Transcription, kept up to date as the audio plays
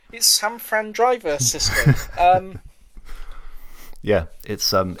It's San Fran Driver, Cisco. Yeah,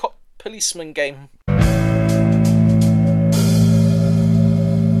 it's Cop policeman game.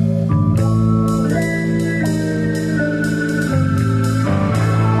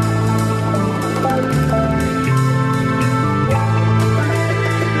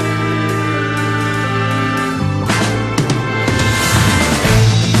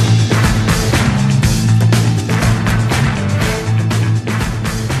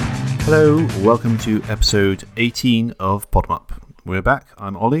 Hello, welcome to episode 18 of Podmup. We're back.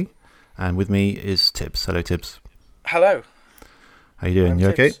 I'm Ollie, and with me is Tibbs. Hello, Tibbs. Hello. How you doing? I'm You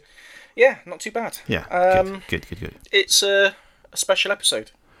okay? Tibbs. Yeah, not too bad. Yeah. Good. It's a special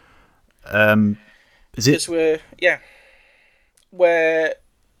episode. Is it? Because we're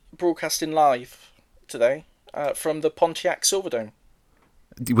broadcasting live today from the Pontiac Silverdome.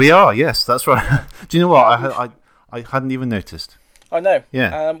 We are. Yes, that's right. Do you know what? I hadn't even noticed. I know.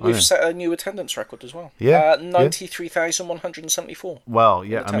 Yeah. We've set a new attendance record as well. Yeah. 93,174. Well,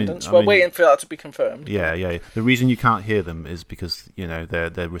 yeah. We're waiting for that to be confirmed. Yeah. The reason you can't hear them is because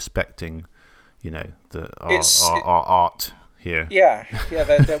they're respecting, our art here. Yeah.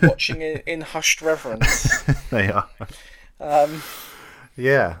 They're watching in hushed reverence. They are.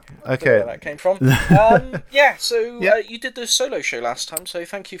 Yeah. I don't know Okay. where that came from. You did the solo show last time, so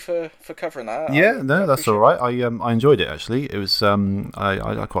thank you for covering that. Yeah, no, I that's all appreciate right. I enjoyed it actually. It was I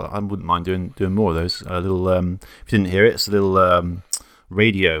wouldn't mind doing more of those. A little if you didn't hear it, it's a little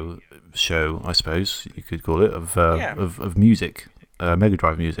radio show, I suppose you could call it, of music, Mega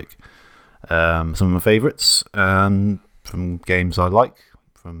Drive music. Some of my favourites from games I like,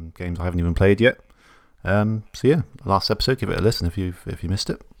 from games I haven't even played yet. So yeah, last episode, give it a listen if you missed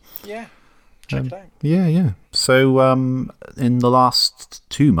it. Yeah, check it out. Yeah. So in the last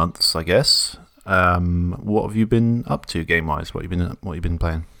 2 months, I guess, what have you been up to game wise? What you been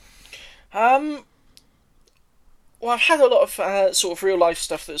playing? Well, I've had a lot of sort of real life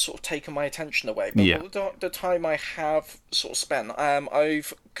stuff that's sort of taken my attention away. But Yeah. the time I have sort of spent,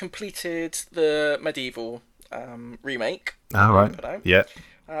 I've completed the Medieval remake. All right. Put out. Yeah.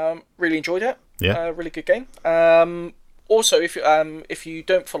 Really enjoyed it. Yeah. Really good game. Also, if you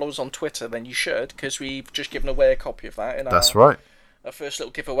don't follow us on Twitter, then you should, because we've just given away a copy of that in That's right. our first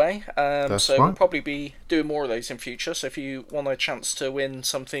little giveaway. That's so right. we'll probably be doing more of those in future. So if you want a chance to win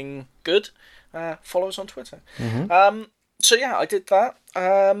something good, follow us on Twitter. Mm-hmm. So yeah, I did that.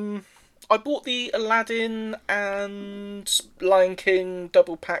 I bought the Aladdin and Lion King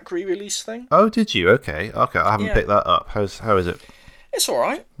double pack re-release thing. Oh, did you? Okay. I haven't Yeah. picked that up. How is it? It's all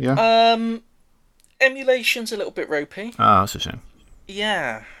right. Yeah. Emulation's a little bit ropey. Ah, that's a shame.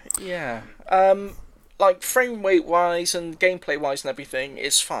 Yeah. Like frame rate wise and gameplay wise and everything,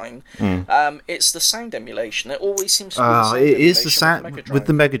 it's fine. It's the sound emulation. It always seems to be the sound It is the emulation sound with with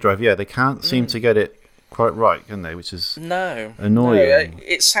the Mega Drive. Yeah, they can't seem to get it quite right, can they? Which is No. annoying. No,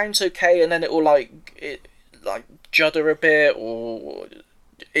 it sounds okay, and then it will like judder a bit, or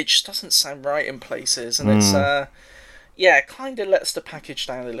it just doesn't sound right in places, and it's kind of lets the package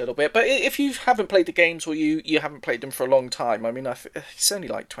down a little bit. But if you haven't played the games, or you haven't played them for a long time, I mean, it's only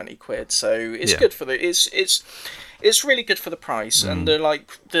like 20 quid, so it's good for it's really good for the price, and the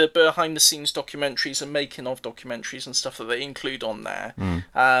behind the scenes documentaries and making of documentaries and stuff that they include on there,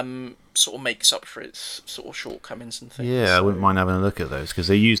 sort of makes up for its sort of shortcomings and things. Yeah, I wouldn't mind having a look at those because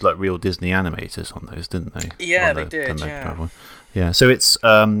they used like real Disney animators on those, didn't they? Yeah, On they did. Mega Yeah. Drive one. Yeah. So it's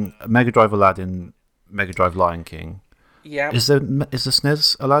Mega Drive Aladdin, Mega Drive Lion King. Yeah. Is the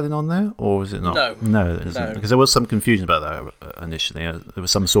SNES Aladdin on there, or is it not? No, it isn't. No. Because there was some confusion about that initially. There was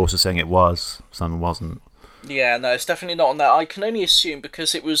some sources saying it was, some wasn't. Yeah, no, it's definitely not on there. I can only assume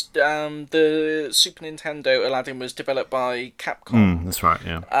because it was the Super Nintendo Aladdin was developed by Capcom. That's right.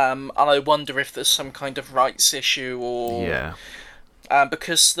 Yeah. And I wonder if there's some kind of rights issue, or Yeah.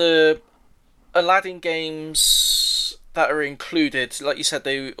 because the Aladdin games that are included, like you said,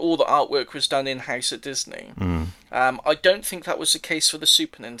 all the artwork was done in house at Disney. I don't think that was the case for the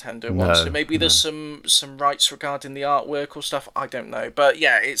Super Nintendo one. No, So maybe there's some rights regarding the artwork or stuff. I don't know, but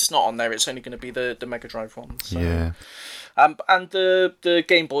yeah, it's not on there. It's only going to be the Mega Drive one. So. Yeah. And the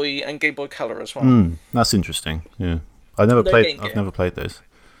Game Boy and Game Boy Color as well. That's interesting. Yeah. I've never played those.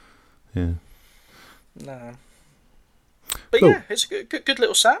 Yeah. No. But Cool. yeah, it's a good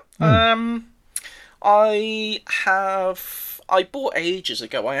little set. I bought ages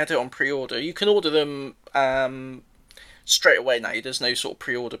ago. I had it on pre-order. You can order them straight away now. There's no sort of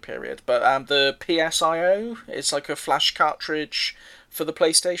pre-order period. But the PSIO, it's like a flash cartridge for the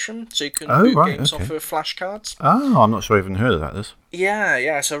PlayStation, so you can boot games off of flash cards. Oh, I'm not sure I even heard of that. This. Yeah,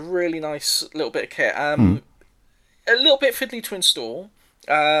 it's a really nice little bit of kit. A little bit fiddly to install.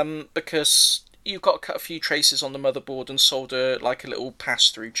 because you've got to cut a few traces on the motherboard and solder like a little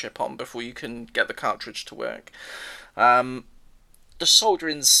pass-through chip on before you can get the cartridge to work. The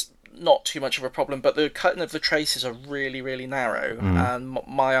soldering's not too much of a problem, but the cutting of the traces are really, really narrow, and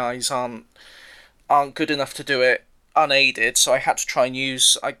my eyes aren't good enough to do it unaided, so I had to try and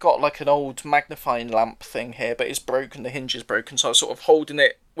use... I got like an old magnifying lamp thing here, but it's broken, the hinge is broken, so I was sort of holding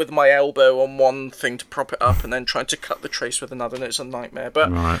it with my elbow on one thing to prop it up and then trying to cut the trace with another, and it's a nightmare,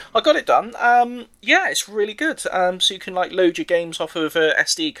 but I got it done. Yeah, it's really good. So you can like load your games off of a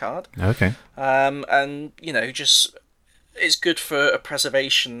SD card. Okay. And, you know, just... It's good for a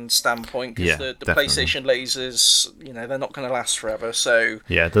preservation standpoint, because the PlayStation lasers, you know, they're not going to last forever. So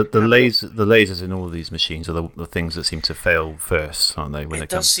yeah, the lasers in all of these machines are the things that seem to fail first, aren't they? It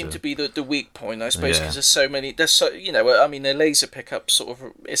does seem to be the weak point, I suppose, because there's so many. There's so, you know, I mean, a laser pickup sort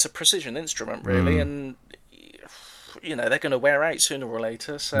of, it's a precision instrument really, and you know they're going to wear out sooner or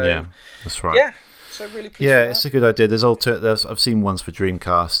later. So yeah, that's right. Yeah. So really pleased it's a good idea. There's I've seen ones for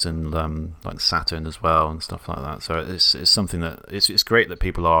Dreamcast and like Saturn as well and stuff like that. So it's something that it's great that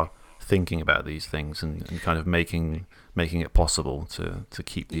people are thinking about these things and kind of making it possible to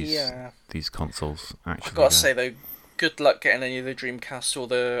keep these consoles actually. I've got to say though, good luck getting any of the Dreamcast or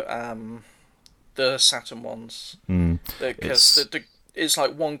the Saturn ones, because it's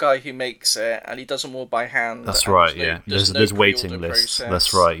like one guy who makes it and he does them all by hand. That's right. Yeah, there's waiting lists.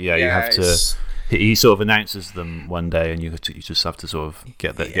 That's right. Yeah, you have to. He sort of announces them one day, and you just have to sort of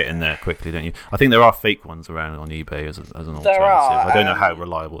get in there quickly, don't you? I think there are fake ones around on eBay as an alternative. There are. I don't know how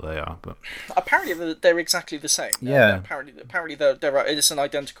reliable they are, but apparently they're exactly the same. Yeah. Apparently it's an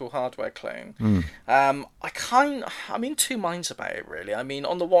identical hardware clone. I'm in two minds about it really. I mean,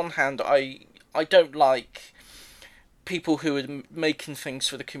 on the one hand, I don't like people who are making things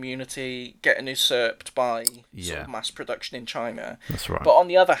for the community getting usurped by sort of mass production in China. That's right. But on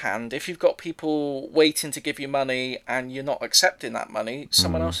the other hand, if you've got people waiting to give you money and you're not accepting that money,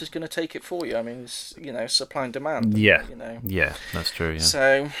 someone else is going to take it for you. I mean, it's, you know, supply and demand. Yeah. You know. Yeah, that's true. Yeah.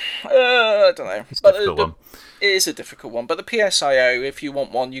 So, I don't know. It's a difficult one. It is a difficult one. But the PSIO, if you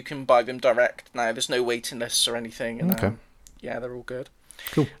want one, you can buy them direct now. There's no waiting lists or anything. And, okay. Yeah, they're all good.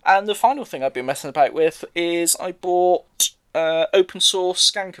 Cool. And the final thing I've been messing about with is I bought open source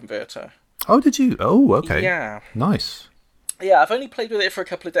scan converter. Oh, did you? Oh, okay. Yeah. Nice. Yeah, I've only played with it for a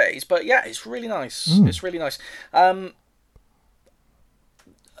couple of days, but yeah, it's really nice. It's really nice.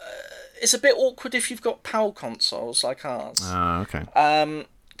 It's a bit awkward if you've got PAL consoles like ours. Okay.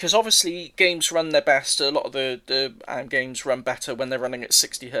 Because obviously games run their best. A lot of the games run better when they're running at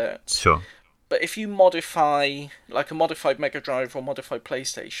 60 hertz. Sure. But if you modify, like a modified Mega Drive or modified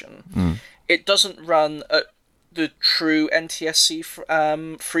PlayStation, it doesn't run at the true NTSC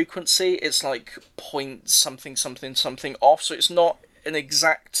frequency. It's like point something off, so it's not an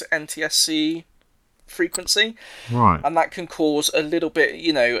exact NTSC frequency. Right. And that can cause a little bit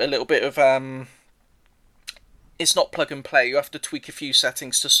of... It's not plug and play. You have to tweak a few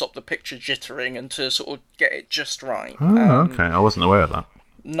settings to stop the picture jittering and to sort of get it just right. Oh, okay. I wasn't aware of that.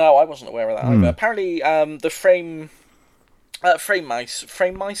 No, I wasn't aware of that either. Apparently, the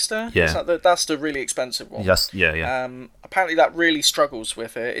FrameMeister. Yeah, that's the really expensive one. Yes, yeah. Apparently, that really struggles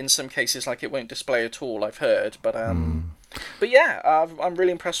with it. In some cases, like it won't display at all. I've heard, but yeah, I'm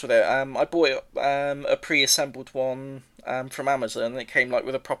really impressed with it. I bought a pre-assembled one from Amazon. It came like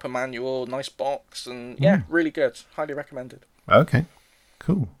with a proper manual, nice box, and yeah, really good. Highly recommended. Okay,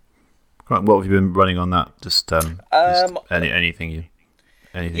 cool. Right, what have you been running on that? Just anything you.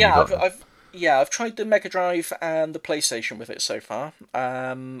 I've tried the Mega Drive and the PlayStation with it so far.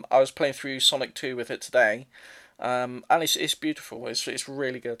 I was playing through Sonic 2 with it today, and it's beautiful. It's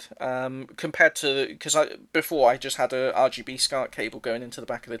really good. Compared to, because before I just had a RGB SCART cable going into the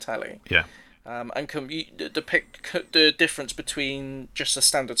back of the telly. Yeah. And the difference between just a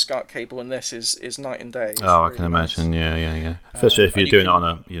standard SCART cable and this is night and day. It's I can imagine. Yeah. Especially if you're doing it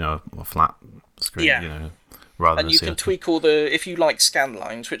on a flat screen. Yeah. And you can tweak all if you like scan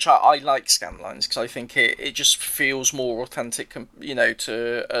lines, which I like scan lines because I think it just feels more authentic,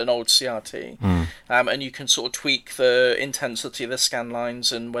 to an old CRT. And you can sort of tweak the intensity of the scan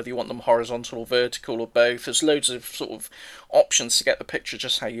lines and whether you want them horizontal or vertical or both. There's loads of sort of options to get the picture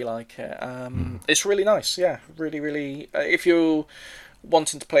just how you like it. It's really nice, yeah. Really, really. If you're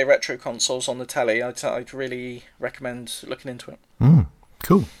wanting to play retro consoles on the telly, I'd really recommend looking into it.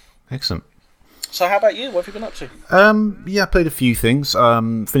 Cool. Excellent. So how about you? What have you been up to? I played a few things.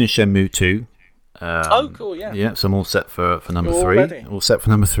 Finished Shenmue 2. Cool, yeah. Yeah, so I'm all set for number 3. Already? All set for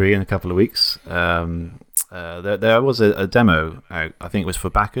number 3 in a couple of weeks. there was a demo out. I think it was for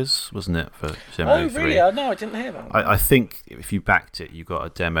backers, wasn't it? For Shenmue 3. Really? No, I didn't hear that. I think if you backed it, you got a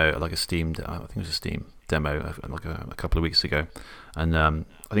demo, like a Steam. I think it was a Steam demo, like a couple of weeks ago, and I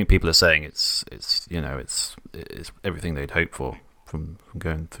think people are saying it's everything they'd hoped for from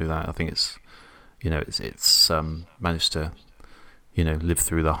going through that. I think it's managed to live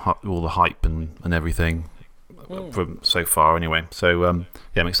through all the hype and everything from so far anyway. So I'm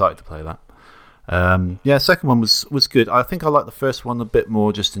excited to play that. Second one was good. I think I like the first one a bit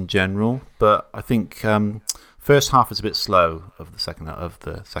more just in general, but I think first half is a bit slow of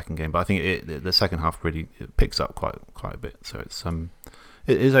the second game, but I think the second half really picks up quite a bit. So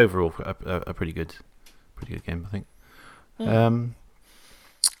it is overall a pretty good game, I think.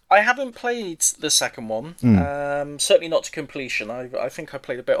 I haven't played the second one. Certainly not to completion. I think I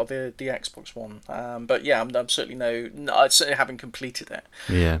played a bit of the Xbox one. But yeah, I certainly haven't completed it.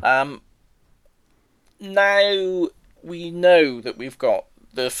 Yeah. Now we know that we've got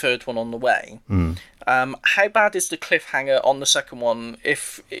the third one on the way. How bad is the cliffhanger on the second one?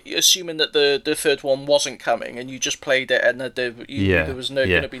 Assuming that the third one wasn't coming and you just played it and there was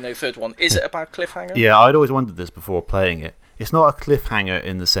going to be no third one, is it a bad cliffhanger? Yeah, I'd always wondered this before playing it. It's not a cliffhanger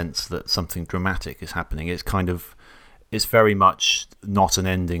in the sense that something dramatic is happening. It's very much not an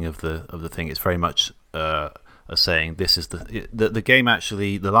ending of the thing. It's very much saying this is the game.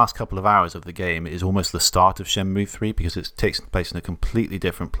 Actually, the last couple of hours of the game is almost the start of Shenmue 3 because it takes place in a completely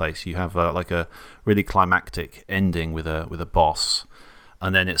different place. You have like a really climactic ending with a boss,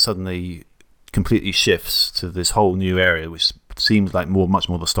 and then it suddenly completely shifts to this whole new area, which seems like much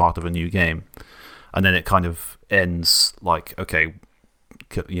more the start of a new game, and then it kind of ends like, okay,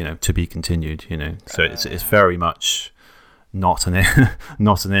 to be continued. So it's very much not an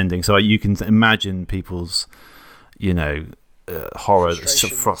ending. So you can imagine people's horror,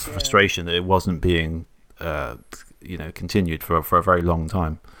 frustration that it wasn't being continued for a very long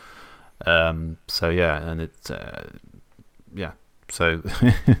time. So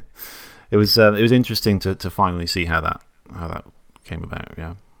it was interesting to finally see how that came about.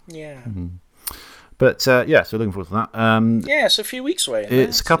 Mm-hmm. But so looking forward to that. It's a few weeks away.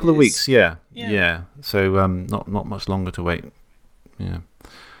 It's a couple of weeks. Yeah. So not much longer to wait. Yeah.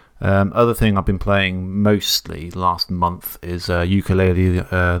 Other thing I've been playing mostly last month is Yooka-Laylee,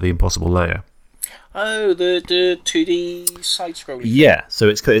 The Impossible Lair. Oh, the 2D side-scrolling. Yeah, so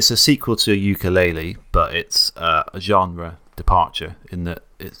it's a sequel to Yooka-Laylee, but it's a genre departure in that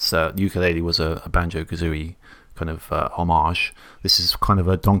it's Yooka-Laylee was a Banjo-Kazooie kind of homage. This is kind of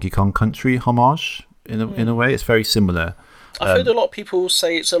a Donkey Kong Country homage in a way. It's very similar. I've heard a lot of people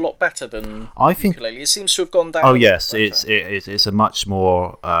say it's a lot better than Yooka-Laylee. It seems to have gone down. Oh yes, it's a much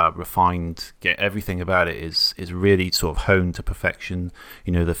more refined. Everything about it is really sort of honed to perfection.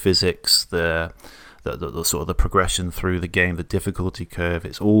 The physics, the sort of the progression through the game, the difficulty curve.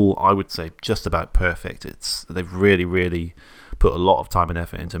 It's all, I would say, just about perfect. They've really, really put a lot of time and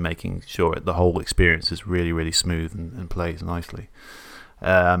effort into making sure the whole experience is really, really smooth and plays nicely,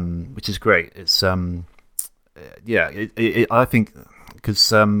 which is great. It's I think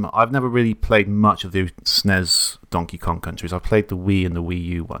because I've never really played much of the SNES Donkey Kong Countries. I've played the Wii and the Wii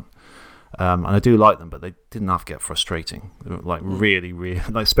U one, and I do like them, but they did enough get frustrating. They were, like really, really,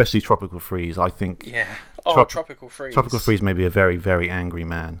 like especially Tropical Freeze. I think Tropical Freeze. Tropical Freeze may be a very, very angry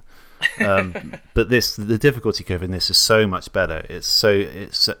man. But the difficulty curve in this is so much better. It's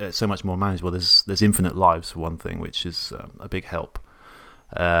so much more manageable. There's infinite lives for one thing, which is a big help.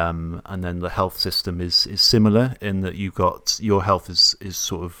 And then the health system is similar in that your health is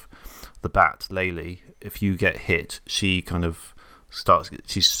sort of the bat Laylee. If you get hit, she kind of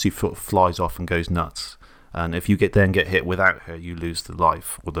she sort of flies off and goes nuts. And if you get hit without her, you lose the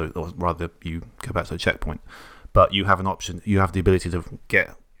life, or rather you go back to the checkpoint. But you have an option. You have the ability to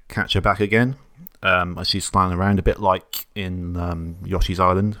catch her back again. As she's flying around, a bit like in Yoshi's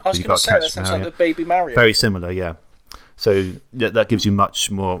Island. I was going to say that sounds like the Baby Mario. Very similar, yeah. So that gives you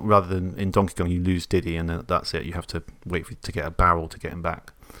much more, rather than in Donkey Kong you lose Diddy and then that's it. You have to wait to get a barrel to get him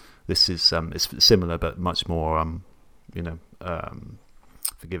back. This is it's similar but much more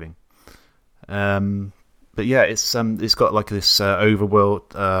forgiving. But yeah, it's got like this overworld,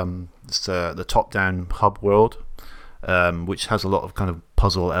 the top-down hub world, which has a lot of kind of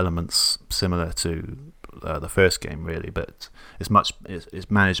puzzle elements similar to the first game, really, but it's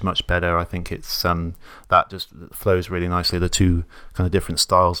managed much better. I think it's that just flows really nicely. The two kind of different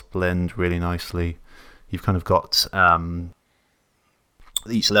styles blend really nicely. You've kind of got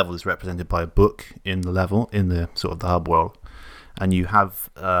each level is represented by a book in the level, in the sort of the hub world, and you have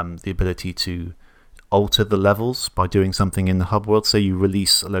the ability to alter the levels by doing something in the hub world. So you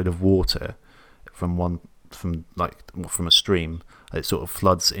release a load of water from one from a stream, it sort of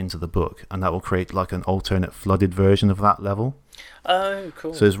floods into the book, and that will create like an alternate flooded version of that level. Oh,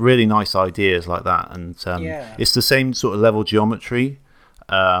 cool. So there's really nice ideas like that, and it's the same sort of level geometry,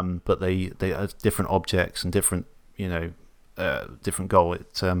 but they have different objects and different different goal.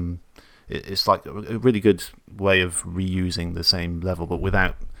 It's like a really good way of reusing the same level, but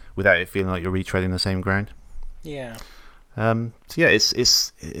without it feeling like you're retreading the same ground. Yeah. So yeah, it's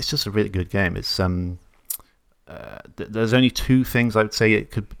just a really good game. It's there's only two things I would say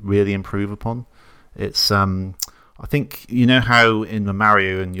it could really improve upon. It's I think how in the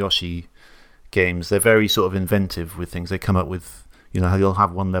Mario and Yoshi games they're very sort of inventive with things. They come up with how you'll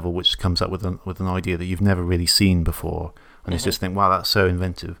have one level which comes up with an idea that you've never really seen before, and it's just think, wow, that's so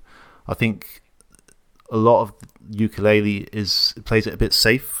inventive. I think a lot of Yooka-Laylee plays it a bit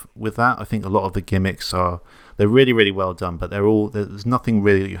safe with that. I think a lot of the gimmicks they're really, really well done, but there's nothing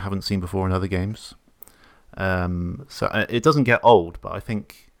really that you haven't seen before in other games. So it doesn't get old, but I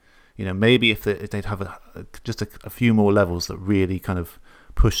think maybe if they'd have just a few more levels that really kind of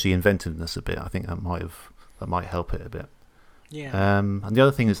push the inventiveness a bit, I think that might help it a bit. Yeah. And the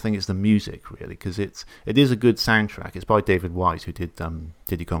other thing is the music, really, because it is a good soundtrack. It's by David Wise, who did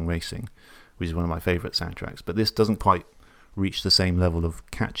Diddy Kong Racing, which is one of my favourite soundtracks. But this doesn't quite reach the same level of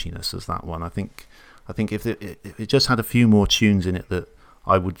catchiness as that one. I think if it just had a few more tunes in it that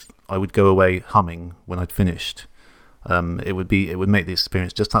I would go away humming when I'd finished, it would make the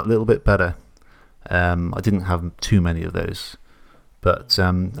experience just that little bit better. I didn't have too many of those. But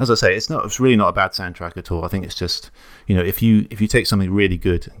as I say, it's really not a bad soundtrack at all. I think it's just if you take something really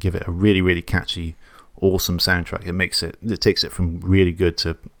good and give it a really, really catchy, awesome soundtrack, it takes it from really good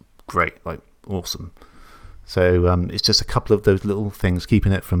to great, like awesome. So it's just a couple of those little things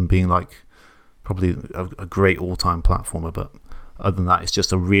keeping it from being like probably a great all-time platformer. But other than that, it's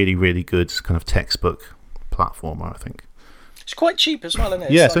just a really, really good kind of textbook platformer, I think. It's quite cheap as well, isn't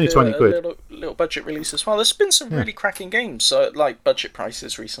it? Yeah, it's only 20 quid. A little budget release as well. There's been some really cracking games, like budget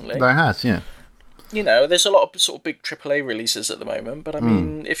prices recently. There has, yeah. There's a lot of sort of big AAA releases at the moment, but I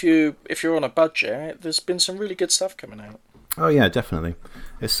mean, if you're on a budget, there's been some really good stuff coming out. Oh yeah, definitely.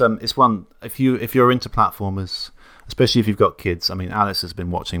 It's one if you're into platformers, especially if you've got kids. I mean, Alice has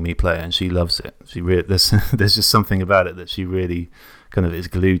been watching me play and she loves it. There's just something about it that she really kind of is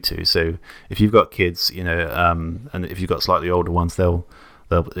glued to. So if you've got kids, and if you've got slightly older ones,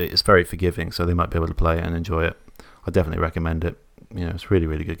 it's very forgiving, so they might be able to play it and enjoy it. I definitely recommend it. It's a really,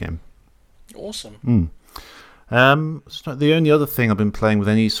 really good game. Awesome. So the only other thing I've been playing with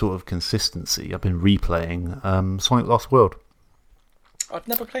any sort of consistency, I've been replaying Sonic Lost World. I've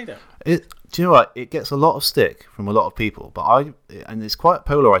never played it. Do you know what? It gets a lot of stick from a lot of people, and it's quite a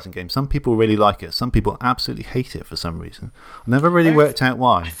polarizing game. Some people really like it. Some people absolutely hate it for some reason. I never really worked out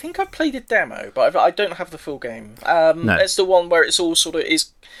why. I think I played a demo, but I don't have the full game. No. It's the one where it's all sort of is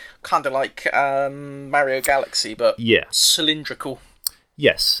kind of like Mario Galaxy, but cylindrical.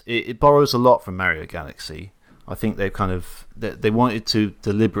 Yes, it borrows a lot from Mario Galaxy. I think they wanted to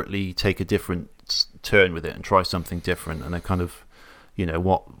deliberately take a different turn with it and try something different, and they kind of,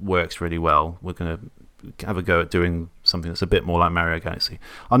 what works really well. We're going to have a go at doing something that's a bit more like Mario Galaxy.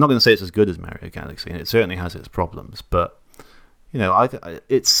 I'm not going to say it's as good as Mario Galaxy, and it certainly has its problems, but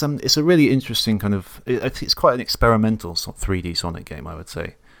it's a really interesting kind of. It's quite an experimental 3D Sonic game, I would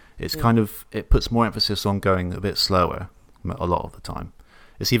say. It's kind of, it puts more emphasis on going a bit slower a lot of the time.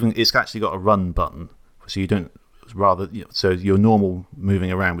 It's actually got a run button, so you don't so your normal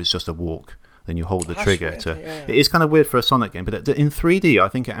moving around is just a walk. Then you hold the trigger It is kind of weird for a Sonic game, but in 3D, I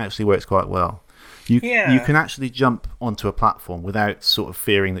think it actually works quite well. You can actually jump onto a platform without sort of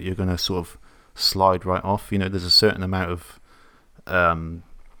fearing that you're going to sort of slide right off. There's a certain amount of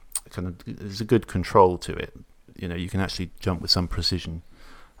there's a good control to it. You can actually jump with some precision.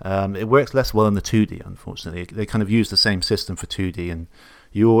 It works less well in the 2D, unfortunately. They kind of use the same system for 2D, and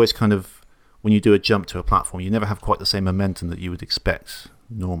you always kind of, when you do a jump to a platform, you never have quite the same momentum that you would expect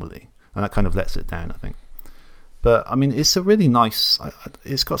normally. And that kind of lets it down, I think. But, I mean, it's a really nice...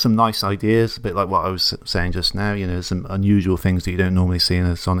 It's got some nice ideas, a bit like what I was saying just now. Some unusual things that you don't normally see in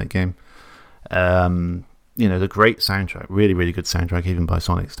a Sonic game. The great soundtrack, really, really good soundtrack, even by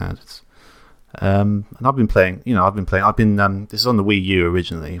Sonic standards. And I've been playing... this is on the Wii U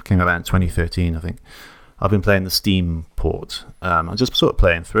originally. It came out in 2013, I think. I've been playing the Steam port. I'm just sort of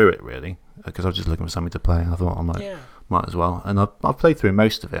playing through it, really, because I was just looking for something to play. I thought I might as well. And I've played through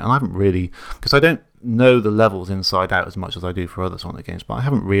most of it, and I haven't really... Because I don't know the levels inside out as much as I do for other Sonic games, but I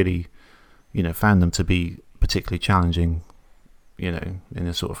haven't really, found them to be particularly challenging, in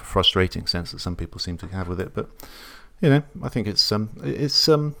a sort of frustrating sense that some people seem to have with it. But, I think it's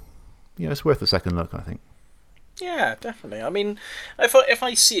worth a second look, I think. Yeah, definitely. I mean, if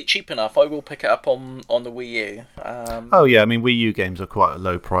I see it cheap enough, I will pick it up on the Wii U. Oh yeah, I mean Wii U games are quite a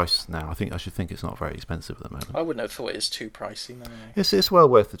low price now. I should think it's not very expensive at the moment. I wouldn't have thought it was too pricey. No. It's well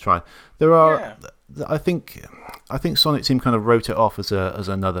worth the try. There are, I think Sonic Team kind of wrote it off as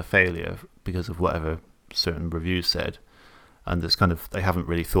another failure because of whatever certain reviews said, and it's kind of they haven't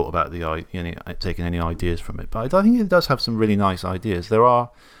really thought about taking any ideas from it. But I think it does have some really nice ideas. There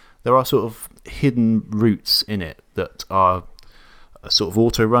are sort of hidden routes in it that are sort of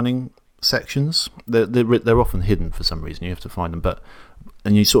auto-running sections. They're often hidden for some reason. You have to find them,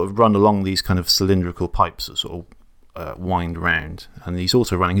 and you sort of run along these kind of cylindrical pipes that sort of wind round. And he's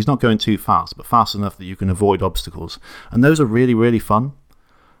auto-running. He's not going too fast, but fast enough that you can avoid obstacles. And those are really, really fun.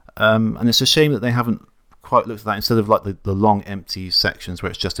 And it's a shame that they haven't quite looked at that instead of like the long empty sections where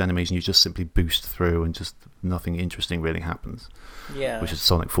it's just enemies and you just simply boost through and just nothing interesting really happens. Yeah. Which is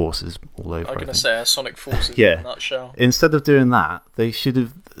Sonic Forces all over. I'm going to say Sonic Forces in a nutshell. Instead of doing that, they should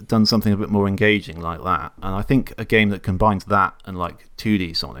have done something a bit more engaging like that. And I think a game that combines that and like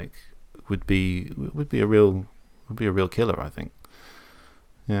 2D Sonic would be a real killer, I think.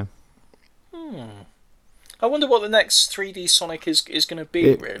 Yeah. I wonder what the next 3D Sonic is going to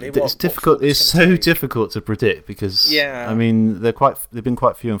be. Really, it's difficult. It's so difficult to predict because I mean they've been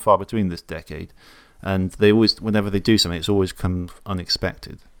quite few and far between this decade, and they always, whenever they do something, it's always come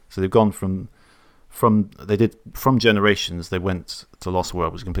unexpected. So they've gone from Generations. They went to Lost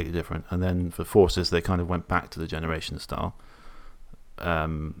World, was completely different, and then for Forces they kind of went back to the Generation style,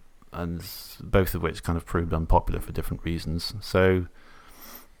 and both of which kind of proved unpopular for different reasons. So.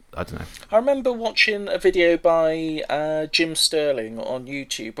 I don't know. I remember watching a video by Jim Sterling on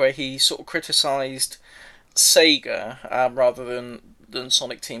YouTube where he sort of criticised Sega rather than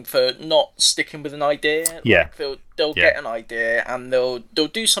Sonic Team for not sticking with an idea. Yeah, like they'll get an idea and they'll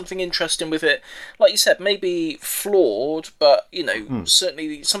do something interesting with it. Like you said, maybe flawed, but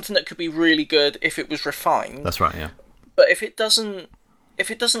certainly something that could be really good if it was refined. That's right. Yeah. But if it doesn't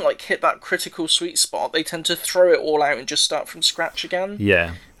like hit that critical sweet spot, they tend to throw it all out and just start from scratch again.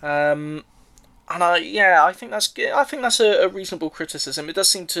 Yeah. And I think that's a reasonable criticism. It does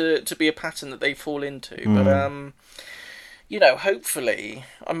seem to be a pattern that they fall into, but hopefully,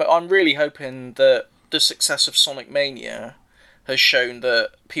 I'm really hoping that the success of Sonic Mania has shown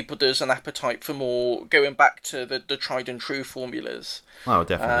that there's an appetite for more, going back to the tried and true formulas. Oh,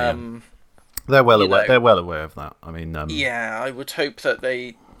 definitely. They're well aware. They're well aware of that. I mean, I would hope that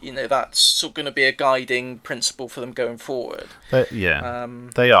they. That's sort of going to be a guiding principle for them going forward. They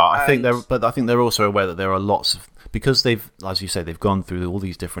are. I think they're also aware that there are lots of, because they've, as you say, they've gone through all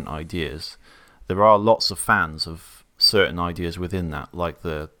these different ideas. There are lots of fans of certain ideas within that, like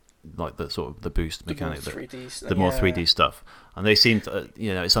the sort of the boost mechanic, the more 3D stuff, and they seem to,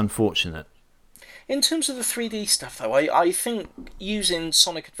 it's unfortunate. In terms of the 3D stuff, though, I think using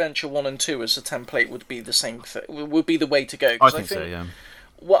Sonic Adventure 1 and 2 as a template would be the same thing. Would be the way to go. I think so. Yeah.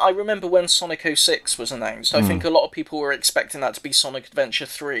 Well, I remember when Sonic 06 was announced, I think a lot of people were expecting that to be Sonic Adventure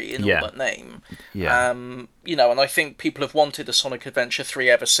 3 in all that name. Yeah. And I think people have wanted a Sonic Adventure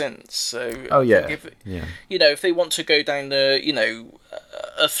 3 ever since. So if they want to go down the,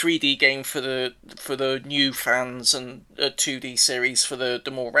 a 3D game for the new fans and a 2D series for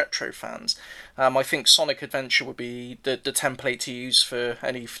the more retro fans, I think Sonic Adventure would be the template to use for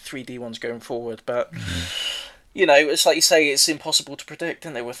any 3D ones going forward. But... it's like you say, it's impossible to predict,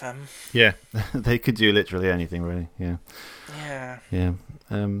 isn't it, with them? Yeah, they could do literally anything, really. Yeah. Yeah. Yeah.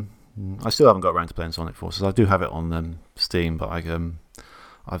 I still haven't got around to playing Sonic Forces. I do have it on Steam, but I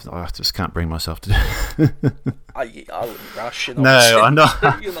just can't bring myself to do it. I wouldn't rush. No, I'm not.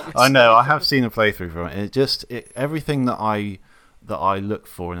 I know. I have seen a playthrough from it. Everything that I look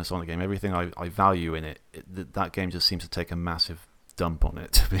for in a Sonic game, everything I value in it, that game just seems to take a massive dump on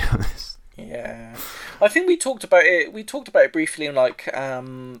it, to be honest. Yeah, I think we talked about it. We talked about it briefly in one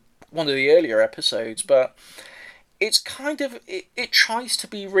of the earlier episodes, but it's kind of it tries to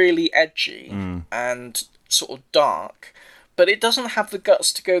be really edgy and sort of dark, but it doesn't have the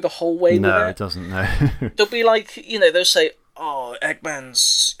guts to go the whole way with it. No, it doesn't. No, they'll be like, they'll say, "Oh,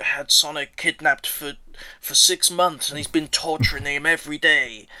 Eggman's had Sonic kidnapped for 6 months and he's been torturing him every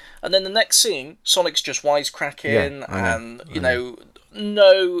day," and then the next scene, Sonic's just wisecracking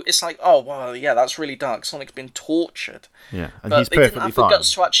No, it's like, oh, well, yeah, that's really dark. Sonic's been tortured. Yeah, and but he's perfectly fine. They didn't have the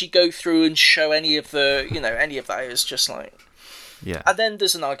guts to actually go through and show any of that. It's just like... Yeah. And then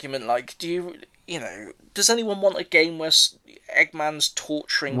there's an argument like, does anyone want a game where Eggman's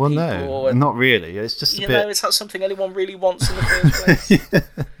torturing people? Well, no, not really. It's just a bit... is that something anyone really wants in the first place?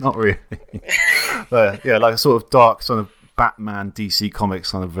 Not really. But, yeah, like a sort of dark, sort of Batman DC Comics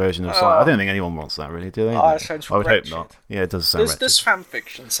kind of version of Sonic. I don't think anyone wants that, really, do they? Oh, it sounds I would wretched. hope not. Yeah, it does sound wretched. There's fan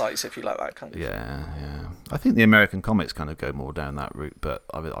fiction sites if you like that kind of. Yeah. I think the American comics kind of go more down that route, but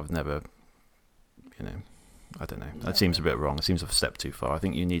I've never, I don't know. That seems a bit wrong. It seems a step too far. I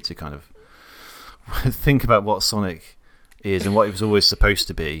think you need to kind of think about what Sonic is and what it was always supposed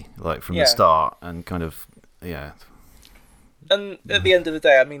to be, like from the start, and kind of, And at the end of the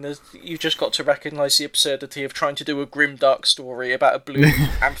day, I mean, you've just got to recognise the absurdity of trying to do a grimdark story about a blue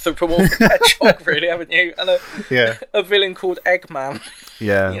anthropomorphic hedgehog, really, haven't you? And a villain called Eggman.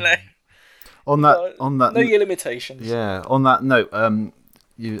 Yeah. On that, know your limitations. Yeah. On that note, I'm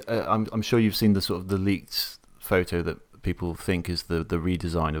sure you've seen the leaked photo that people think is the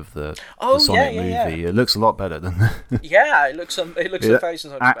redesign of the Sonic movie. Yeah. It looks a lot better than. It looks a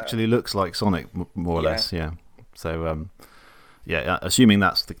thousand times better. Actually, looks like Sonic more or less. Yeah. So. Assuming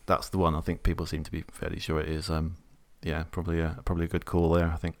that's the one, I think people seem to be fairly sure it is. Probably a good call there,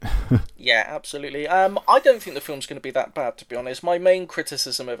 I think. Yeah, absolutely. I don't think the film's going to be that bad, to be honest. My main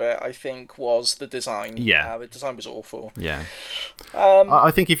criticism of it, I think, was the design. Yeah. The design was awful. Yeah.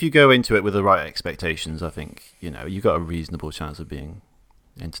 I think if you go into it with the right expectations, I think, you've got a reasonable chance of being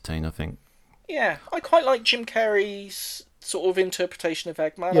entertained, I think. Yeah, I quite like Jim Carrey's sort of interpretation of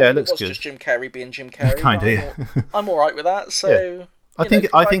Eggman. Yeah, it looks good. It's just Jim Carrey being Jim Carrey. Kind of, yeah. I'm all right with that. So I think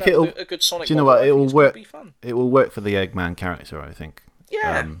it'll. A good Sonic. Do you know what? It will work. Be fun. It will work for the Eggman character, I think.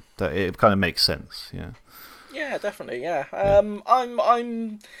 Yeah. That it kind of makes sense. Yeah. Yeah, definitely. Yeah. I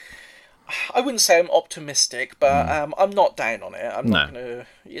wouldn't say I'm optimistic, but I'm not down on it. I'm not gonna.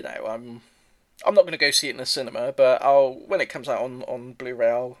 I'm not going to go see it in the cinema, but when it comes out on Blu-ray,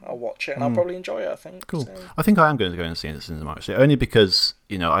 I'll watch it, and I'll probably enjoy it, I think. Cool. So. I think I am going to go and see it in the cinema, actually, only because,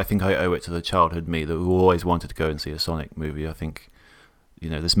 I think I owe it to the childhood me that who always wanted to go and see a Sonic movie. I think,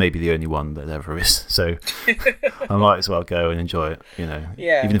 this may be the only one that ever is, so I might as well go and enjoy it,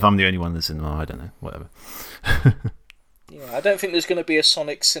 Yeah. Even if I'm the only one in the cinema, I don't know, whatever. Yeah, I don't think there's going to be a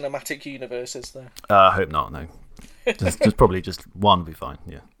Sonic cinematic universe, is there? I hope not, no. just probably just one would be fine.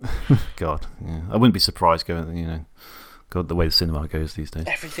 Yeah. God, yeah. I wouldn't be surprised going. God, the way the cinema goes these days.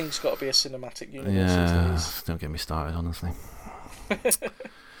 Everything's got to be a cinematic universe. Yeah. These days. Don't get me started, honestly.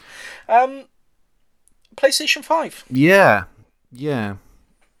 PlayStation 5. Yeah.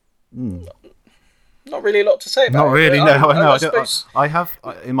 Not really a lot to say about it. Not really. No, I know. I have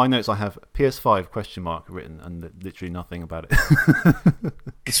in my notes. I have PS5 ? Written and literally nothing about it.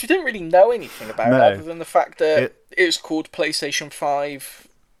 Because we didn't really know anything about it other than the fact that it's called PlayStation 5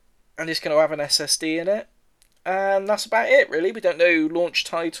 and it's going to have an SSD in it. And that's about it, really. We don't know launch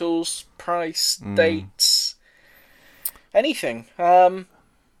titles, price, dates, anything. No.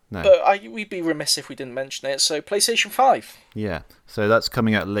 But we'd be remiss if we didn't mention it. So, PlayStation 5. Yeah. So that's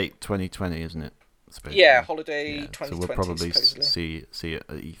coming out late 2020, isn't it? Yeah, holiday 2020. So we'll probably supposedly. see it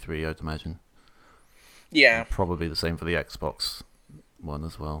at E3, I'd imagine. Yeah. And probably the same for the Xbox one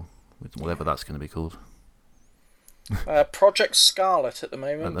as well, whatever that's going to be called. Project Scarlet at the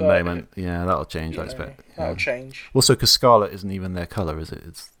moment. Yeah, that'll change, I expect. That'll change. Also, because Scarlet isn't even their colour, is it?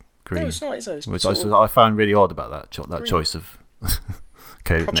 It's green. No, it's not, is it? Which I found really odd about that choice of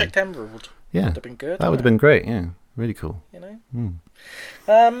code Project name. Emerald. Yeah. Would have been good. That would have been great, yeah. Really cool.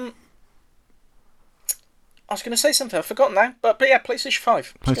 I was going to say something, I've forgotten now. But yeah, PlayStation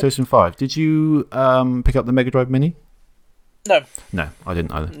 5. PlayStation 5. Did you pick up the Mega Drive Mini? No. No, I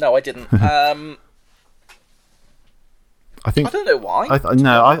didn't either. No, I didn't. I don't know why.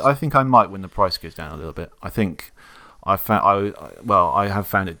 I think I might when the price goes down a little bit. I think I have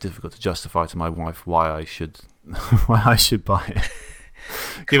found it difficult to justify to my wife why I should buy it.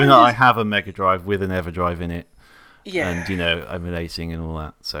 Given that I have a Mega Drive with an EverDrive in it. Yeah. And emulating and all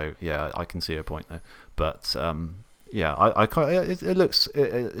that. So yeah, I can see her point there. But it looks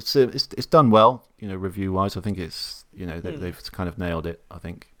it's done well, review wise. I think it's they've kind of nailed it, I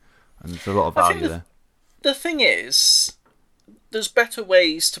think. And there's a lot of value there. The thing is, there's better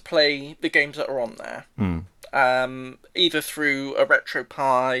ways to play the games that are on there. Either through a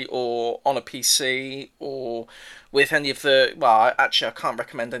RetroPie or on a PC or with any of the... Well, actually, I can't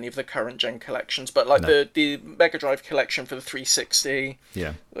recommend any of the current gen collections, but the Mega Drive collection for the 360,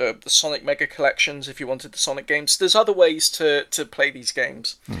 the Sonic Mega collections if you wanted the Sonic games. There's other ways to play these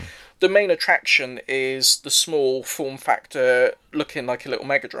games. The main attraction is the small form factor looking like a little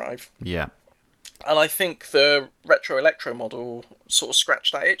Mega Drive. Yeah. And I think the Retro Electro model sort of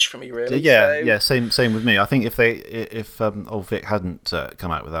scratched that itch for me, really. Yeah, same with me. I think if Old Vic hadn't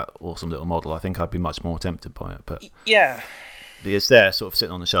come out with that awesome little model, I think I'd be much more tempted by it. But yeah, it's there, sort of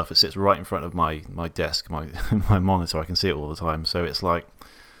sitting on the shelf. It sits right in front of my desk, my monitor. I can see it all the time. So it's like,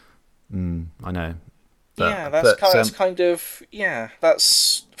 I know. That's kind of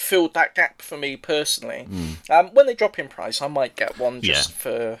that's filled that gap for me personally. When they drop in price, I might get one just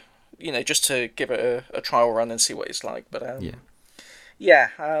for just to give it a trial run and see what it's like. But I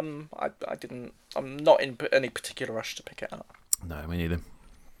didn't. I'm not in any particular rush to pick it up. No, me neither.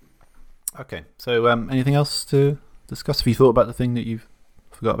 Okay, so anything else to discuss? Have you thought about the thing that you've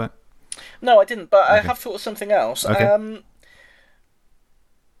forgot about? No, I didn't, but I have thought of something else. Okay.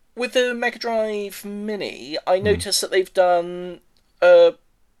 With the Mega Drive Mini, I noticed that they've done a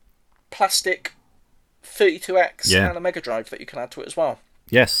plastic 32X and a Mega Drive that you can add to it as well.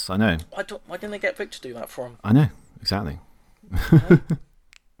 Yes, I know. Why didn't they get Vic to do that for them? I know, exactly. It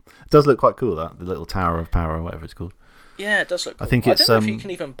does look quite cool, the little Tower of Power or whatever it's called. Yeah, it does look cool. I think I don't know if you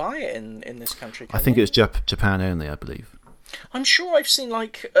can even buy it in this country. I think it's Japan only, I believe. I'm sure I've seen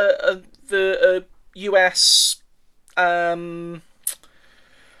like the US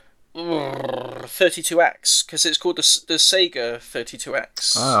 32X, because it's called the Sega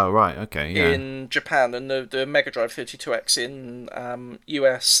 32X. Oh, right, okay, yeah. In Japan, and the Mega Drive 32X in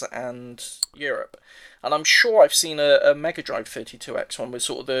US and Europe. And I'm sure I've seen a Mega Drive 32X one with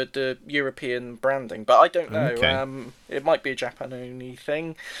sort of the European branding, but I don't know. Okay. It might be a Japan only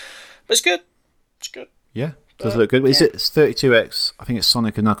thing, but it's good. It's good. Yeah, does look good. It's 32X. I think it's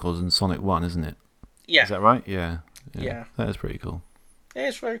Sonic and Knuckles and Sonic 1, isn't it? Yeah. Is that right? Yeah. Yeah. That is pretty cool. Yeah,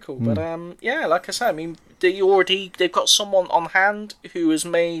 it's very cool. But like I said, I mean, they've got someone on hand who has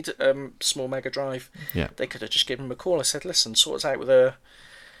made small Mega Drive. Yeah. They could have just given him a call and said, "Listen, sort us out with the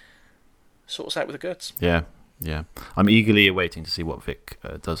goods." Yeah. I'm eagerly awaiting to see what Vic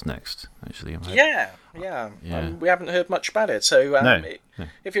does next. Actually. Yeah. We haven't heard much about it, so no.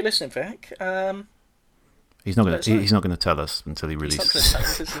 If you're listening, Vic, he's not going to tell us until he releases.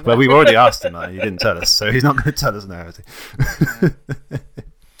 Us, well, we've already asked him. He didn't tell us, so he's not going to tell us now.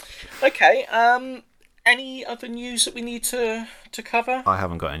 Okay. Any other news that we need to cover? I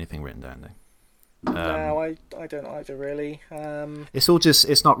haven't got anything written down there. No, I don't either really.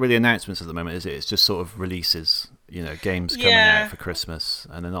 It's not really announcements at the moment, is it? It's just sort of releases, games coming out for Christmas,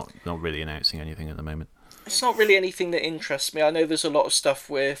 and they're not really announcing anything at the moment. It's not really anything that interests me. I know there's a lot of stuff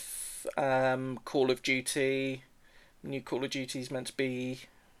with Call of Duty. New Call of Duty is meant to be.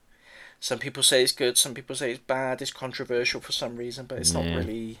 Some people say it's good, some people say it's bad. It's controversial for some reason, but it's not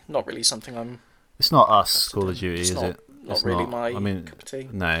really something I'm. It's not us, Call of Duty, is it? Not really my cup of tea.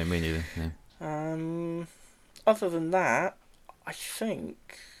 No, me neither. Yeah. Other than that, I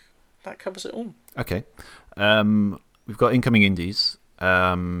think that covers it all. Okay. We've got incoming indies.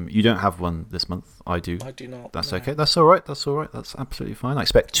 You don't have one this month. I do. I do not. That's okay. That's all right. That's absolutely fine. I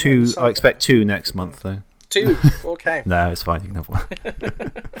expect two. I expect two next month, though. Two. Okay. No, it's fine. You can have one.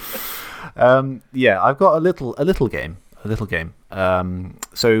 I've got a little game.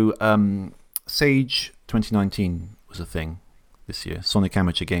 Sage 2019 was a thing this year. Sonic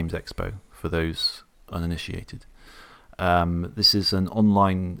Amateur Games Expo for those uninitiated. This is an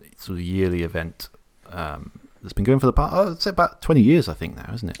online sort of yearly event that's been going for the past, I'd say about 20 years, I think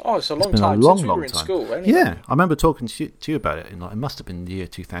now, isn't it? Oh, it's a long time since we were in school. Anyway. Yeah, I remember talking to you about it. It must have been the year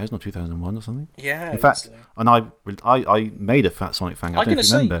 2000 or 2001 or something. Yeah. In fact, and I made a Fat Sonic fan. I don't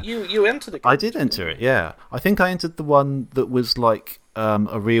remember. You entered it. I did enter it. Yeah, I think I entered the one that was like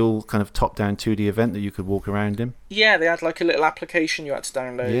a real kind of top-down 2D event that you could walk around in. Yeah, they had like a little application you had to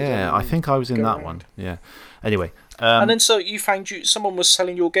download. Yeah, I think I was in that one. Yeah. Anyway. And then so you found someone was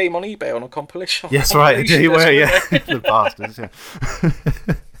selling your game on eBay on a compilation. Yes, right. You were, yeah. The bastards, yeah.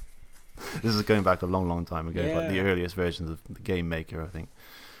 This is going back a long, long time ago. Like the earliest versions of the Game Maker, I think.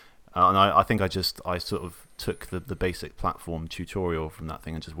 And I think I sort of took the basic platform tutorial from that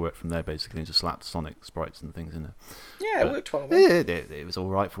thing and just worked from there basically and just slapped Sonic sprites and things in there. Yeah, it worked well. It was all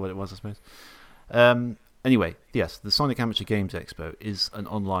right for what it was, I suppose. Anyway, yes, the Sonic Amateur Games Expo is an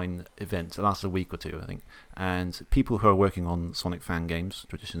online event. It lasts a week or two, I think. And people who are working on Sonic fan games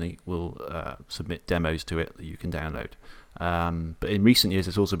traditionally will submit demos to it that you can download. But in recent years,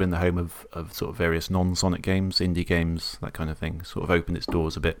 it's also been the home of sort of various non-Sonic games, indie games, that kind of thing. Sort of opened its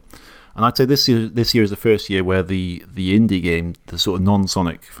doors a bit. And I'd say this year is the first year where the indie game, the sort of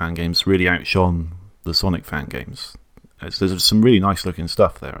non-Sonic fan games, really outshone the Sonic fan games. There's some really nice looking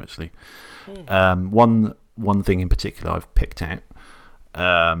stuff there, actually. One thing in particular I've picked out.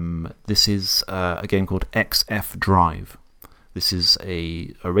 This is a game called XF Drive. This is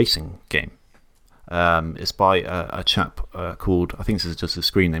a racing game. It's by a chap called, I think this is just a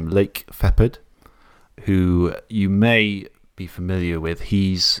screen name, Lake Feppard, who you may be familiar with.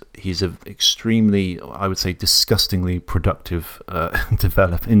 He's an extremely, I would say, disgustingly productive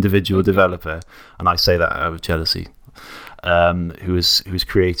individual developer, and I say that out of jealousy. who's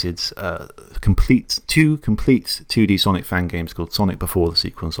created two complete 2D Sonic fan games called Sonic Before the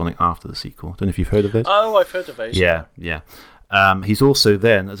Sequel and Sonic After the Sequel. Don't know if you've heard of those. Oh, I've heard of those. Yeah. He's also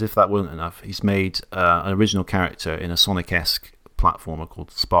then, as if that wasn't enough, he's made an original character in a Sonic-esque platformer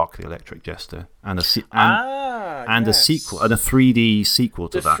called Spark the Electric Jester, and a sequel, and a 3D sequel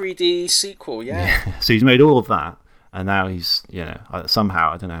to that. The 3D sequel, yeah. So he's made all of that, and now he's,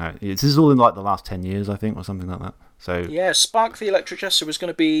 somehow, I don't know how. This is all in like the last 10 years, I think, or something like that. So yeah, Spark the Electric Jester was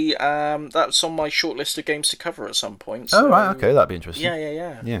going to be that's on my short list of games to cover at some point. So, oh right, okay, that'd be interesting.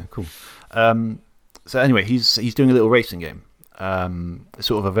 Yeah, cool. So anyway, he's doing a little racing game.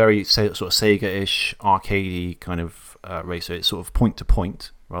 Sort of a very sort of Sega-ish, arcadey kind of racer. It's sort of point to point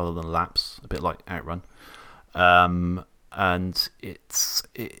rather than laps, a bit like Outrun. And it's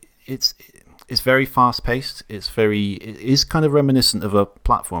very fast paced. It is kind of reminiscent of a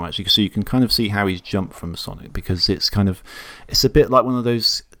platform actually. So you can kind of see how he's jumped from Sonic, because it's a bit like one of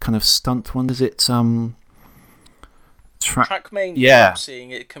those kind of stunt ones. Is it Trackmania? Yeah, I'm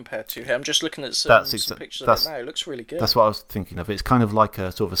seeing it compared to him. I'm just looking at some pictures of it now. It looks really good. That's what I was thinking of. It's kind of like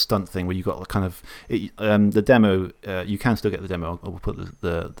a sort of a stunt thing where you got kind of the demo. You can still get the demo. I'll put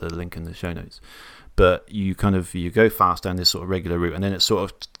the link in the show notes. But you go fast down this sort of regular route, and then it sort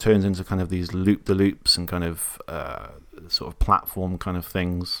of turns into kind of these loop-the-loops and kind of sort of platform kind of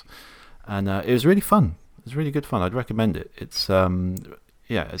things. And it was really fun. It was really good fun. I'd recommend it. It's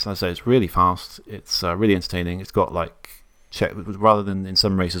as I say, it's really fast. It's really entertaining. It's got rather than in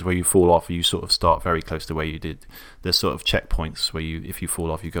some races where you fall off, you sort of start very close to where you did. There's sort of checkpoints where if you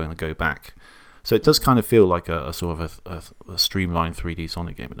fall off, you're going to go back. So it does kind of feel like a sort of a streamlined 3D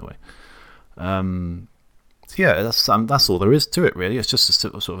Sonic game in a way. So yeah, that's all there is to it really. It's just a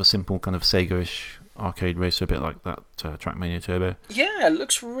sort of a simple kind of Sega-ish arcade racer, a bit like that Trackmania Turbo. Yeah, it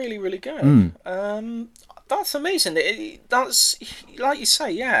looks really, really good. That's amazing. That's like you say.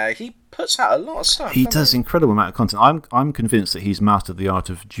 Yeah, he puts out a lot of stuff. He does incredible amount of content. I'm convinced that he's mastered the art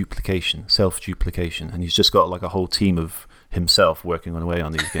of duplication, self-duplication, and he's just got like a whole team of himself working away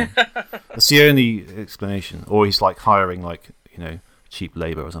on these games. That's the only explanation. Or he's like hiring cheap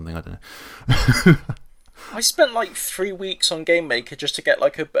labour or something. I don't know. I spent like 3 weeks on Game Maker just to get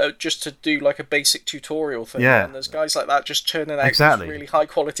just to do like a basic tutorial thing. Yeah. And there's guys like that just churning out these really high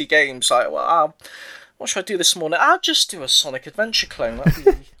quality games. Like, well, what should I do this morning? I'll just do a Sonic Adventure clone.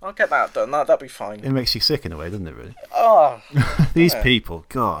 I'll get that done. That'll be fine. It makes you sick in a way, doesn't it? Really. Oh, these people,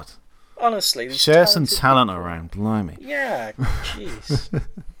 God. Honestly, share some talent around, blimey. Yeah, jeez.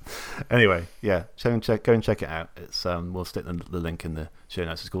 Anyway, yeah, go and check it out. It's we'll stick the link in the show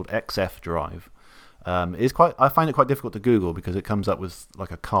notes. It's called XF Drive. I find it quite difficult to Google because it comes up with like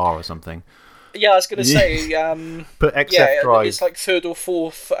a car or something. Yeah, I was going to say. But XF Drive. It's like third or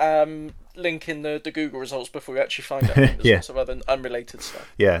fourth link in the Google results before we actually find out. There's lots of other unrelated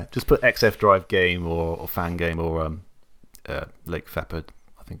stuff. Yeah, just put XF Drive game or fan game or Lake Feppard,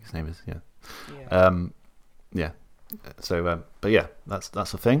 I think his name is. Yeah. So, but yeah, that's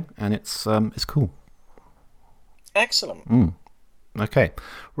the thing, and it's cool. Excellent. Okay,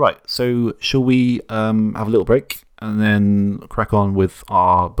 right. So, shall we have a little break and then crack on with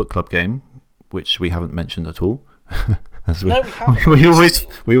our book club game, which we haven't mentioned at all? No, we haven't.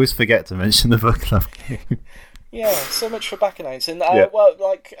 we always forget to mention the book club game. Yeah, so much for back announcing. Well,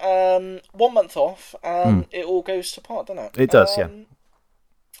 1 month off, and it all goes to pot, doesn't it? It does, yeah.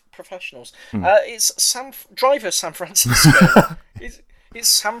 Professionals. It's Driver San Francisco. it's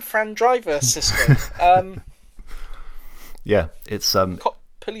San Fran Driver Cisco. Yeah, it's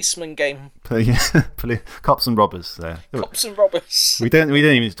policeman game. Cops and robbers. There. Cops and robbers. We don't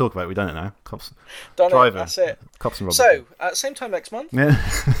even need to talk about it. We done it now. Cops. Driver. That's it. Cops and robbers. So same time next month. Yeah.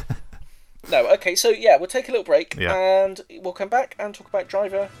 No. Okay. So yeah, we'll take a little break and we'll come back and talk about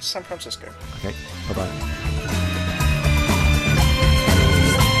Driver San Francisco. Okay. Bye bye.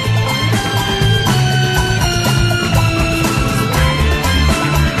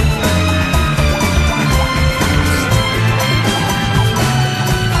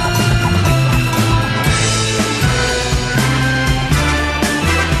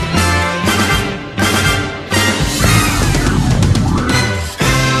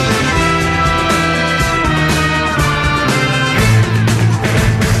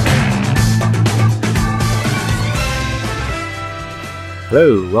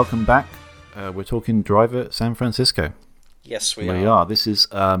 Hello, welcome back. We're talking Driver San Francisco. Yes, we are. This is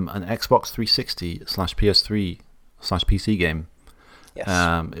an Xbox 360/PS3/PC game. Yes.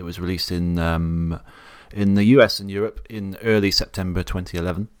 It was released in the US and Europe in early September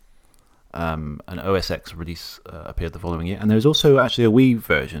 2011. An OS X release appeared the following year, and there's also actually a Wii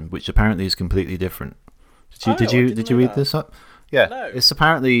version, which apparently is completely different Did you read this up? Yeah, No. It's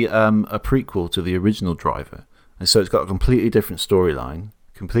apparently a prequel to the original Driver, and so it's got a completely different storyline,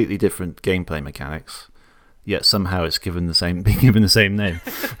 completely different gameplay mechanics. Yet somehow it's given the same name.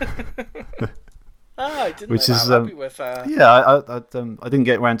 I didn't Which know is that. With, I didn't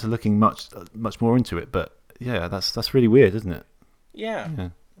get around to looking much more into it, but yeah, that's really weird, isn't it? Yeah.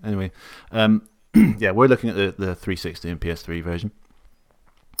 Anyway, yeah, we're looking at the 360 and PS3 version.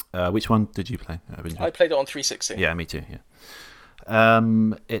 Which one did you play? I played it on 360. Yeah, me too.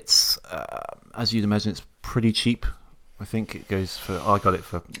 Yeah. It's as you'd imagine, it's pretty cheap. I think it goes for. I got it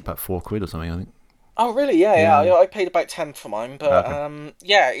for about £4 or something. I think. Oh really? Yeah. I paid about 10 for mine, but Okay.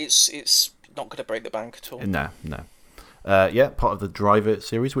 yeah, it's not going to break the bank at all. No. Yeah, part of the Driver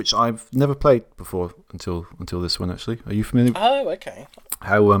series, which I've never played before until this one. Actually, are you familiar? Oh, okay.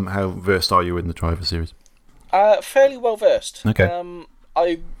 How versed are you in the Driver series? Fairly well versed. Okay.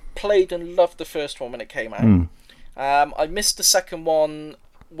 I played and loved the first one when it came out. I missed the second one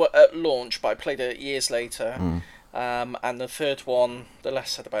at launch, but I played it years later. And the third one, the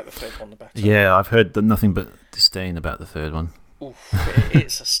less said about the third one, the better. Yeah, I've heard nothing but disdain about the third one. Oof,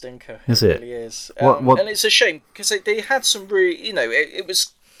 it's a stinker. Is it really is. What? And it's a shame because they had some really, it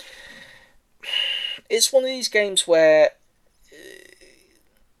was. It's one of these games where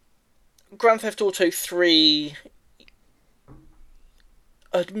Grand Theft Auto 3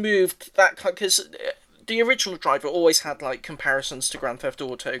 had moved that because the original Driver always had like comparisons to Grand Theft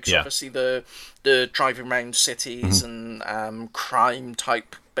Auto because obviously the driving around cities and crime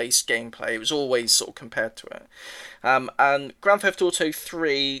type based gameplay, it was always sort of compared to it. And Grand Theft Auto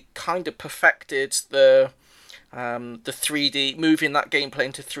 3 kind of perfected the 3D, moving that gameplay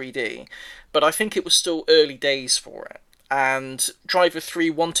into 3D, but I think it was still early days for it. And Driver 3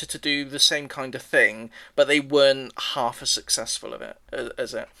 wanted to do the same kind of thing, but they weren't half as successful of it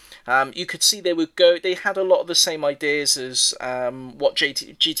as it. You could see they had a lot of the same ideas as what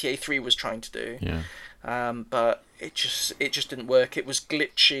GTA 3 was trying to do. Yeah. But it just didn't work. It was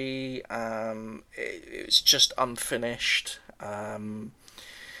glitchy. It was just unfinished.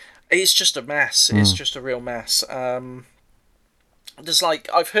 It's just a mess. It's just a real mess. There's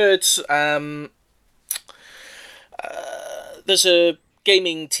I've heard. There's a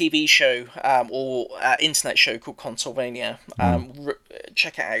gaming TV show or internet show called Consolvania.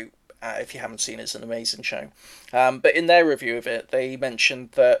 Check it out if you haven't seen it. It's an amazing show. But in their review of it, they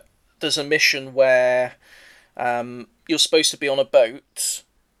mentioned that there's a mission where you're supposed to be on a boat.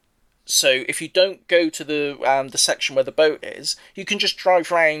 So if you don't go to the section where the boat is, you can just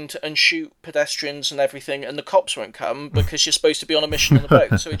drive around and shoot pedestrians and everything, and the cops won't come because you're supposed to be on a mission on the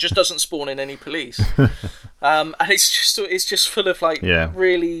boat. So it just doesn't spawn in any police, and it's just full of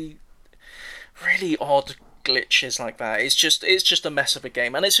really, really odd glitches like that. It's just a mess of a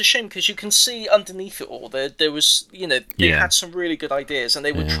game, and it's a shame because you can see underneath it all there was they had some really good ideas, and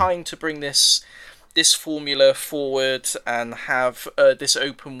they were trying to bring this formula forward and have this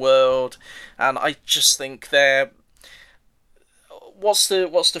open world, and I just think they're what's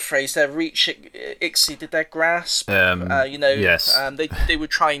the phrase? Their reach exceeded their grasp. Yes. They were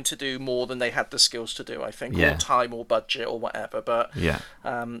trying to do more than they had the skills to do, I think, or time or budget or whatever, but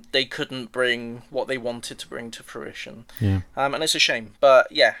they couldn't bring what they wanted to bring to fruition. And it's a shame, but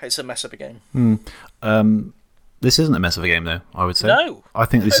it's a mess of a game. This isn't a mess of a game, though, I would say. No. I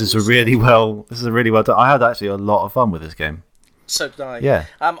think this is a really well done. I had actually a lot of fun with this game. So did I. Yeah.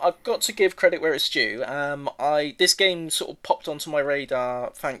 I've got to give credit where it's due. This game sort of popped onto my radar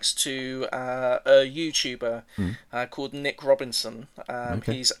thanks to a YouTuber called Nick Robinson.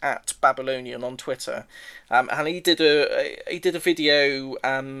 He's at Babylonian on Twitter, and he did a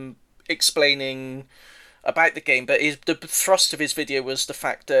video explaining about the game, but the thrust of his video was the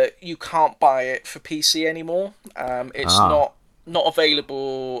fact that you can't buy it for PC anymore. It's not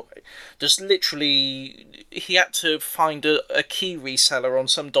available. There's literally, he had to find a key reseller on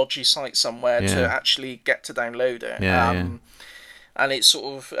some dodgy site somewhere to actually get to download it. And it's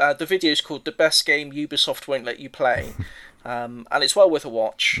sort of the video is called "The Best Game Ubisoft Won't Let You Play," and it's well worth a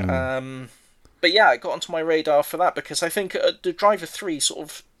watch. But yeah, it got onto my radar for that because I think the Driver 3 sort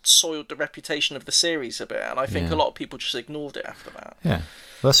of soiled the reputation of the series a bit, and I think a lot of people just ignored it after that. Yeah,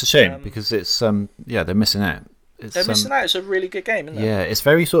 well, that's a shame because it's they're missing out. They're missing out. It's a really good game, isn't it? Yeah, it's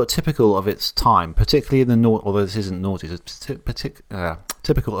very sort of typical of its time, particularly in the Naughty. Although this isn't naughty, it's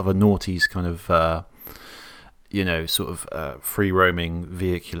typical of a Naughty's kind of free roaming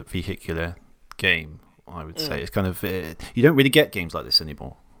vehicular game. I would say it's kind of you don't really get games like this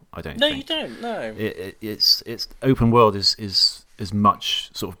anymore. I don't. No, think. You don't. No. It's open world is much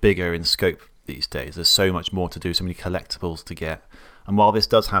sort of bigger in scope these days. There's so much more to do, so many collectibles to get. And while this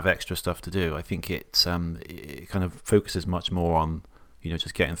does have extra stuff to do, I think it kind of focuses much more on,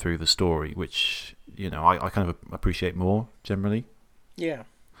 just getting through the story, which, I kind of appreciate more generally. Yeah.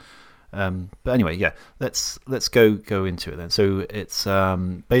 But anyway, yeah, let's go into it then. So it's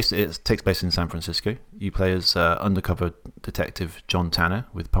it takes place in San Francisco. You play as undercover detective John Tanner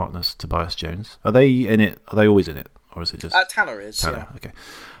with partners Tobias Jones. Are they in it? Are they always in it, or is it just Tanner is? Tanner? Yeah. Okay.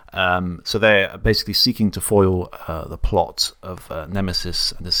 So they're basically seeking to foil the plot of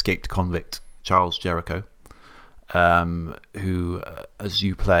Nemesis and escaped convict Charles Jericho, who, as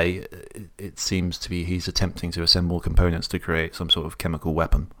you play, it seems to be he's attempting to assemble components to create some sort of chemical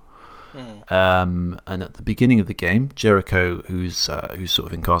weapon. And at the beginning of the game, Jericho, who's sort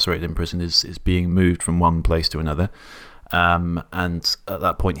of incarcerated in prison, is being moved from one place to another. And at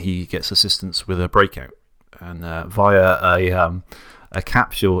that point, he gets assistance with a breakout, and via a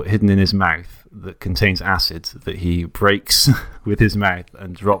capsule hidden in his mouth that contains acid that he breaks with his mouth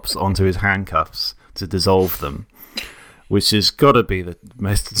and drops onto his handcuffs to dissolve them, which has got to be the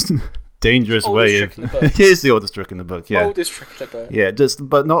most dangerous way of. Here's the oldest trick in the book. Yeah, oldest trick in the book. Yeah,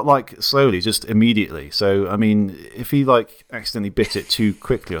 but not like slowly, just immediately. So I mean, if he like accidentally bit it too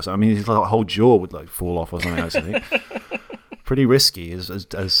quickly or something, I mean, his like, whole jaw would like fall off or something. I think pretty risky as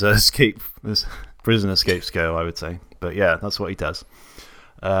prison escapes go, I would say. But yeah, that's what he does.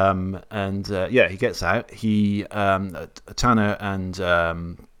 He gets out. He Tanner and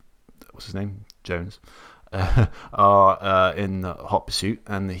what's his name, Jones. Are in hot pursuit,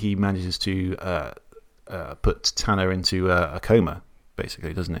 and he manages to put Tanner into a coma,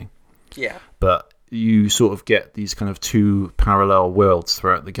 basically, doesn't he? Yeah. But you sort of get these kind of two parallel worlds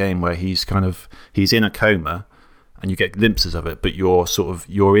throughout the game where he's in a coma, and you get glimpses of it, but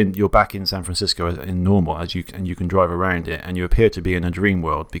you're back in San Francisco in normal and you can drive around it, and you appear to be in a dream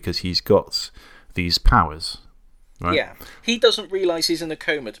world because he's got these powers. Right? Yeah, he doesn't realise he's in a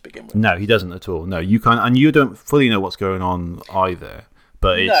coma to begin with. No, he doesn't at all. No, you can't, and you don't fully know what's going on either.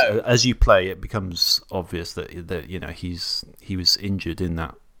 But as you play, it becomes obvious that he was injured in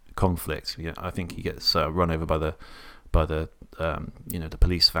that conflict. I think he gets run over by the the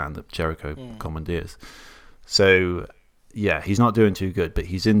police van that Jericho commandeers. So yeah, he's not doing too good. But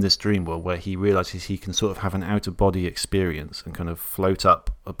he's in this dream world where he realises he can sort of have an out of body experience and kind of float up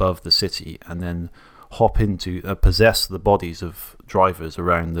above the city, and then hop into possess the bodies of drivers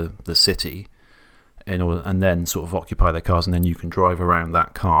around the city, and then sort of occupy their cars, and then you can drive around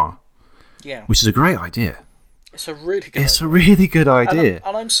that car. Yeah, which is a great idea. It's a really good. It's idea. A really good idea,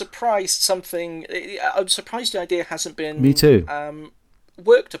 and I'm surprised I'm surprised the idea hasn't been. Me too.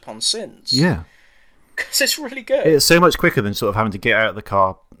 Worked upon since. Yeah, because it's really good. It's so much quicker than sort of having to get out of the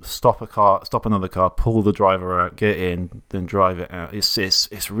car, stop another car, pull the driver out, get in, then drive it out.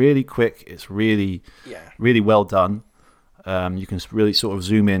 It's really quick. It's really well done. You can really sort of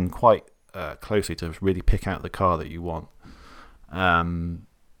zoom in quite closely to really pick out the car that you want. And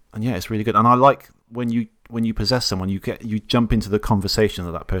yeah, it's really good. And I like when you possess someone, you jump into the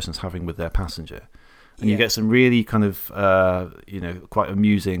conversation that person's having with their passenger, and you get some really kind of quite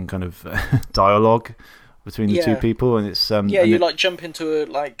amusing kind of dialogue between the two people, and it's you like jump into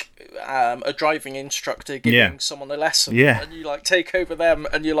a driving instructor giving someone a lesson, and you like take over them,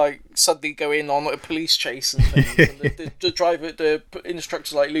 and you like suddenly go in on a police chase and things, and the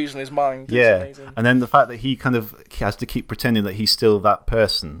instructor's like losing his mind. It's amazing. And then the fact that he kind of has to keep pretending that he's still that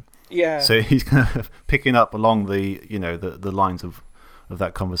person. Yeah. So he's kind of picking up along the the lines of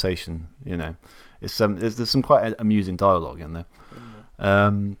that conversation. It's there's some quite amusing dialogue in there.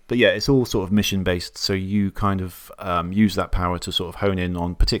 But yeah, it's all sort of mission based, so you kind of use that power to sort of hone in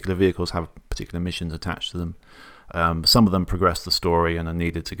on particular vehicles, have particular missions attached to them. Some of them progress the story and are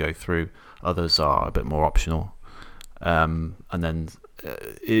needed to go through. Others are a bit more optional. And then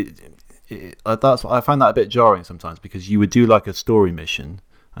I find that a bit jarring sometimes, because you would do like a story mission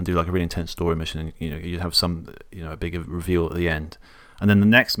and do like a really intense story mission, and you'd have some a big reveal at the end, and then the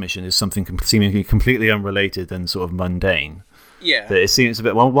next mission is something seemingly completely unrelated and sort of mundane. Yeah, that it seems a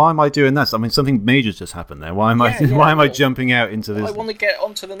bit. Well, why am I doing this? I mean, something major's just happened there. Why am I? Why am I jumping out into this? I want to get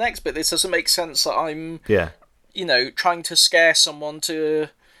on to the next bit. This doesn't make sense. That I'm. Yeah. Trying to scare someone to.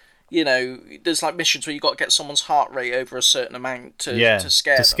 There's like missions where you got to get someone's heart rate over a certain amount to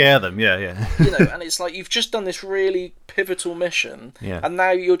scare them. Yeah. And it's like you've just done this really pivotal mission, and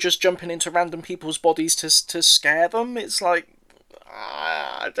now you're just jumping into random people's bodies to scare them. It's like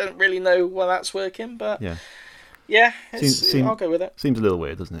I don't really know why that's working, but I'll go with it. Seems a little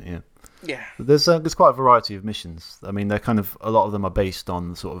weird, doesn't it? Yeah. Yeah. There's quite a variety of missions. I mean, they're kind of, a lot of them are based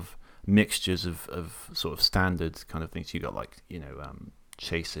on sort of mixtures of sort of standard kind of things. You got like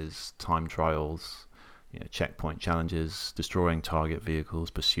chases, time trials. checkpoint challenges, destroying target vehicles,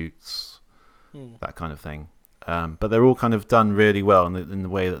 pursuits, that kind of thing. But they're all kind of done really well in the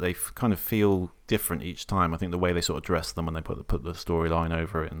way that they kind of feel different each time. I think the way they sort of dress them when they put the storyline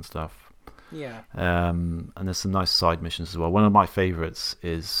over it and stuff. Yeah. And there's some nice side missions as well. One of my favourites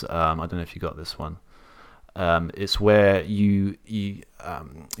is I don't know if you got this one. It's where you're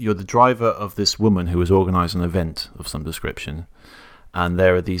the driver of this woman who has organised an event of some description, and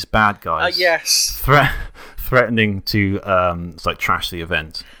there are these bad guys threatening to trash the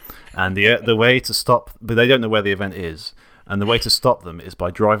event, and the way to stop, but they don't know where the event is, and the way to stop them is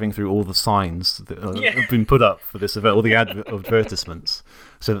by driving through all the signs that have been put up for this event, all the advertisements,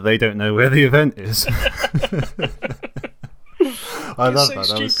 so that they don't know where the event is. I love that.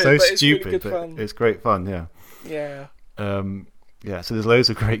 That was so stupid, but it's great fun. Yeah. Yeah. So there's loads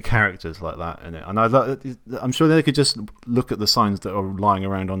of great characters like that in it, and I'm sure they could just look at the signs that are lying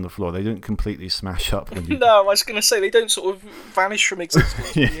around on the floor. They don't completely smash up. No, I was going to say they don't sort of vanish from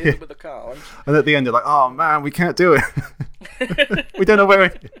existence when you hit them with the car. And at the end, they're like, "Oh man, we can't do it. We don't know where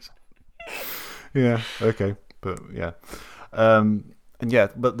it is." Yeah. Okay. But yeah.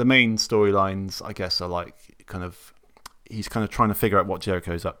 But the main storylines, I guess, are like he's kind of trying to figure out what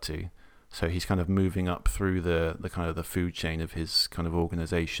Jericho's up to. So he's kind of moving up through the kind of the food chain of his kind of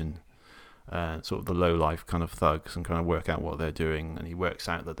organisation, sort of the low life kind of thugs, and kind of work out what they're doing. And he works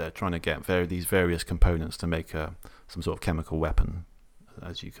out that they're trying to get these various components to make some sort of chemical weapon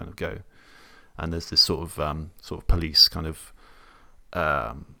as you kind of go. And there's this sort of police kind of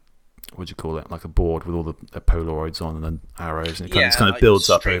what do you call it? Like a board with all the Polaroids on and then arrows, and it kind of builds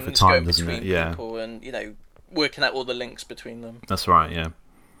up over time, doesn't it? Yeah. People and working out all the links between them. That's right. Yeah.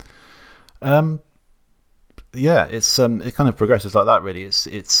 It's it kind of progresses like that. Really, it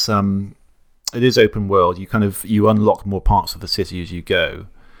is open world. You unlock more parts of the city as you go,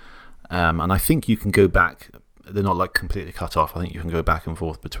 and I think you can go back. They're not like completely cut off. I think you can go back and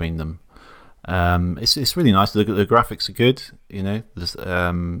forth between them. It's really nice. The graphics are good.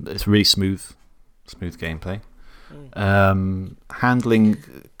 It's really smooth gameplay. Handling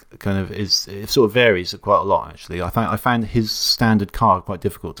it sort of varies quite a lot. Actually, I found his standard car quite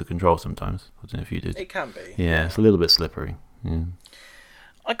difficult to control sometimes. I don't know if you did. It can be. Yeah, it's a little bit slippery. Yeah.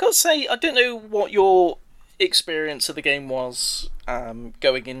 I gotta say, I don't know what your experience of the game was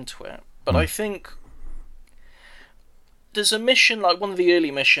going into it, but I think there's a mission, like one of the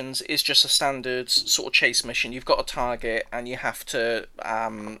early missions is just a standard sort of chase mission. You've got a target and you have to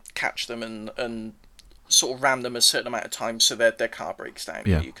catch them and sort of ram them a certain amount of time so their car breaks down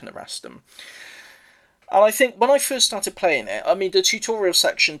and you can arrest them. And I think when I first started playing it, I mean, the tutorial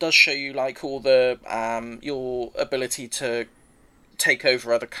section does show you like all the your ability to take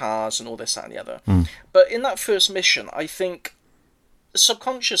over other cars and all this, that and the other. But in that first mission, I think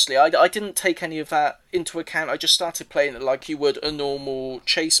subconsciously I didn't take any of that into account. I just started playing it like you would a normal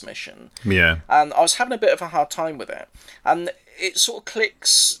chase mission. Yeah. And I was having a bit of a hard time with it. And it sort of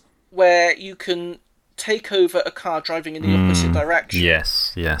clicks where you can take over a car driving in the opposite direction.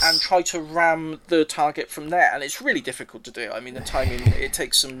 Yes. And try to ram the target from there. And it's really difficult to do. I mean, the timing, it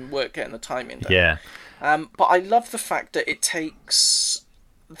takes some work getting the timing down. Yeah. But I love the fact that it takes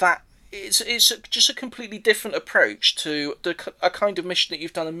that. It's just a completely different approach to a kind of mission that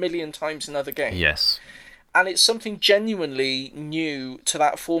you've done a million times in other games. Yes. And it's something genuinely new to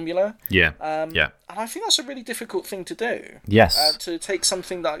that formula. Yeah. And I think that's a really difficult thing to do. Yes. To take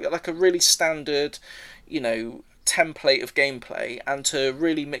something like a really standard, template of gameplay and to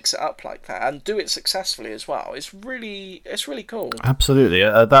really mix it up like that and do it successfully as well. It's really cool. Absolutely.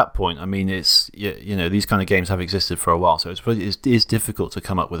 At that point, I mean, it's these kind of games have existed for a while, so it is difficult to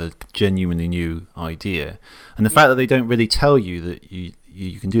come up with a genuinely new idea. And the fact that they don't really tell you that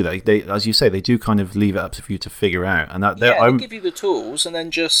you can do that, they, as you say, they do kind of leave it up for you to figure out. And that they give you the tools, and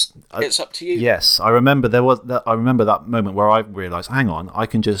then it's up to you. Yes, I remember that moment where I realised, hang on, I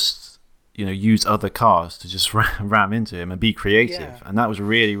can just use other cars to just ram into him and be creative, and that was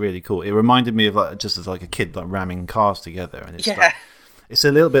really, really cool. It reminded me of just as like a kid like ramming cars together, and it's it's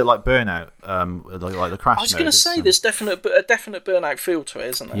a little bit like Burnout, like the crash. I was going to say there's a definite Burnout feel to it,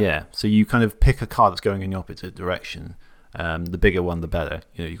 isn't there? Yeah, so you kind of pick a car that's going in the opposite direction. The bigger one, the better.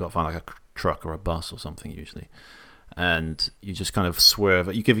 You've got to find like a truck or a bus or something usually, and you just kind of swerve.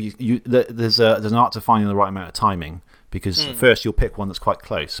 There's an art to finding the right amount of timing. Because first you'll pick one that's quite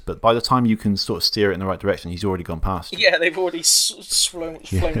close, but by the time you can sort of steer it in the right direction, he's already gone past you. Yeah, they've already flown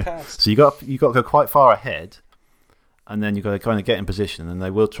past. So you got to go quite far ahead, and then you've got to kind of get in position, and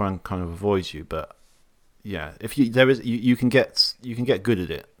they will try and kind of avoid you. But yeah, if you can get good at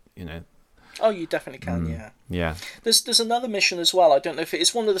it, Oh, you definitely can, yeah. Yeah. There's another mission as well. I don't know if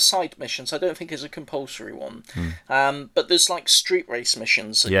it's one of the side missions. I don't think it's a compulsory one. But there's like street race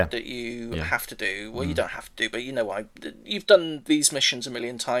missions that you have to do. Well, you don't have to do, but you know what? You've done these missions a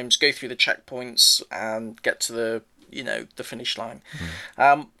million times. Go through the checkpoints and get to the finish line.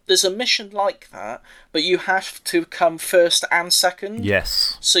 There's a mission like that, but you have to come first and second.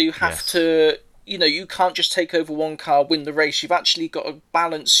 Yes. So you have to. You can't just take over one car, win the race. You've actually got to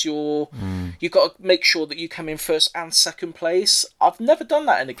balance your... You've got to make sure that you come in first and second place. I've never done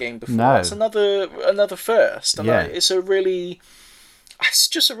that in a game before. No. It's another first. And it's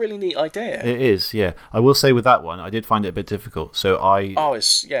just a really neat idea. It is, yeah. I will say with that one, I did find it a bit difficult. So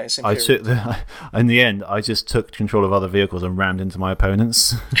it's infuriating. in the end, I just took control of other vehicles and rammed into my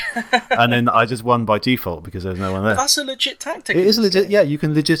opponents. And then I just won by default because there's no one there. That's a legit tactic. It is legit, yeah. You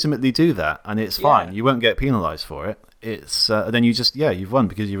can legitimately do that, and it's fine. You won't get penalised for it. It's then you just you've won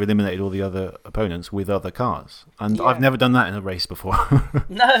because you've eliminated all the other opponents with other cars. And I've never done that in a race before.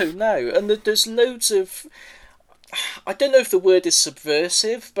 No, and there's loads of... I don't know if the word is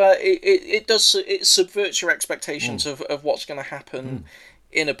subversive, but it subverts your expectations of what's going to happen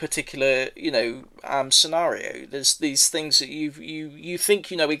in a particular scenario. There's these things that you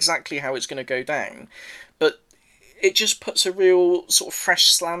think you know exactly how it's going to go down, but it just puts a real sort of fresh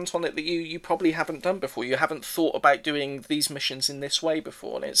slant on it that you probably haven't done before. You haven't thought about doing these missions in this way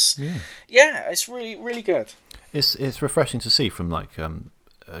before, and it's it's really, really good. It's refreshing to see from like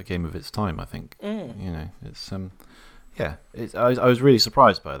a game of its time, I think. It's I was really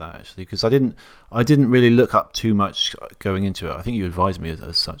surprised by that actually, because I didn't really look up too much going into it. I think you advised me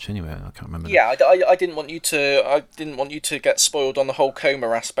as such anyway. I can't remember. Yeah, I didn't want you to get spoiled on the whole coma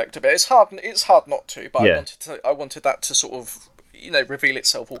aspect of it. It's hard not to, but I wanted that to sort of reveal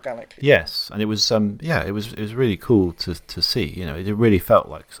itself organically. Yes, and it was it was really cool to see. It really felt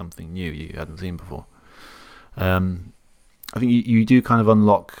like something new you hadn't seen before. I think you do kind of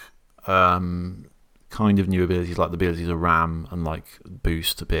unlock kind of new abilities, like the ability to ram and like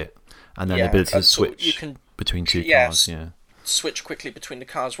boost a bit, and then the ability to switch between two cars. Yeah, switch quickly between the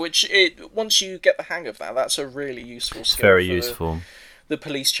cars. Which once you get the hang of that's a really useful skill. Very useful. The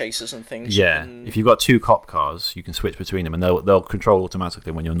police chasers and things. Yeah, if you've got two cop cars, you can switch between them, and they'll control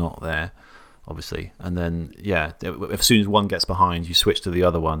automatically when you're not there, obviously. And then as soon as one gets behind, you switch to the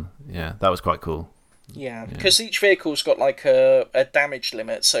other one. Yeah, that was quite cool. Yeah, because each vehicle's got like a damage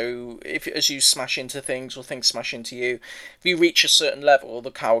limit, so as you smash into things or things smash into you, if you reach a certain level,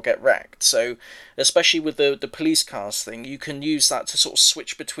 the car will get wrecked. So especially with the police cars thing, you can use that to sort of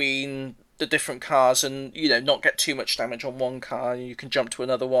switch between the different cars and not get too much damage on one car. You can jump to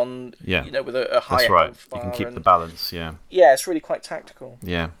another one with a higher... That's right, you can keep the balance. Yeah, it's really quite tactical.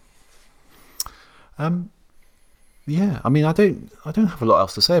 Yeah. Yeah, I mean, I don't have a lot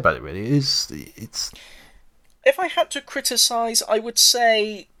else to say about it really. It's. If I had to criticise, I would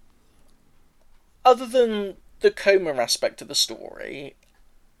say, other than the coma aspect of the story,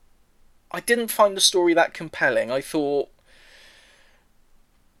 I didn't find the story that compelling. I thought,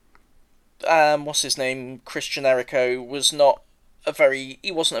 what's his name, Christian Jericho wasn't a very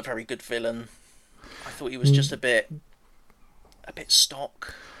good villain. I thought he was just a bit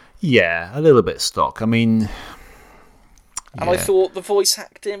stock. Yeah, a little bit stock. I mean. And I thought the voice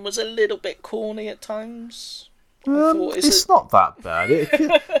acting was a little bit corny at times. It's not that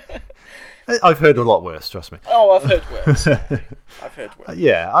bad. I've heard a lot worse, trust me. Oh, I've heard worse.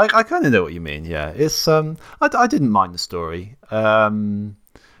 Yeah, I kind of know what you mean, yeah. It's I didn't mind the story. I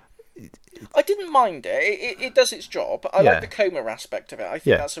didn't mind it. It does its job. I like the coma aspect of it. I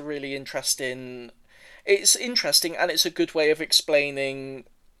think that's a really interesting... It's interesting, and it's a good way of explaining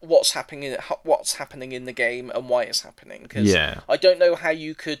what's happening in the game and why it's happening, because I don't know how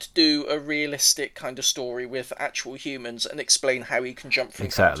you could do a realistic kind of story with actual humans and explain how he can jump from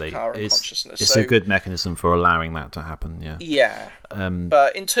car to car in consciousness. It's a good mechanism for allowing that to happen.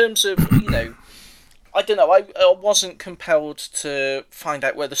 But in terms of I don't know, I wasn't compelled to find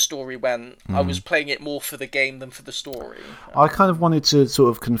out where the story went. I was playing it more for the game than for the story. I kind of wanted to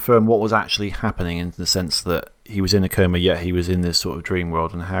sort of confirm what was actually happening, in the sense that he was in a coma, yet he was in this sort of dream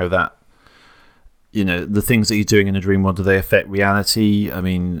world, and how that, the things that he's doing in a dream world, do they affect reality? I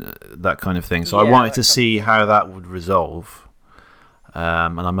mean, that kind of thing. So I wanted to see how that would resolve.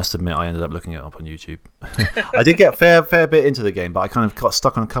 And I must admit, I ended up looking it up on YouTube. I did get a fair bit into the game, but I kind of got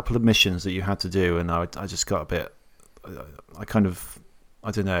stuck on a couple of missions that you had to do, and I just got a bit...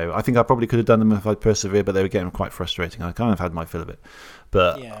 I don't know. I think I probably could have done them if I'd persevered, but they were getting quite frustrating. I kind of had my fill of it.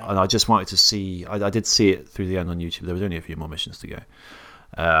 And I just wanted to see... I did see it through the end on YouTube. There was only a few more missions to go.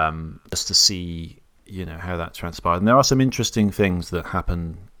 Just to see, how that transpired. And there are some interesting things that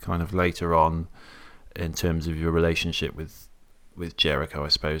happen kind of later on in terms of your relationship with Jericho, I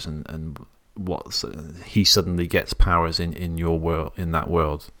suppose, and what he suddenly gets powers in your world, in that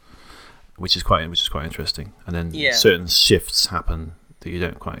world, which is quite interesting. And then certain shifts happen that you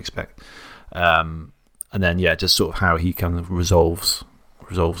don't quite expect. And then just sort of how he kind of resolves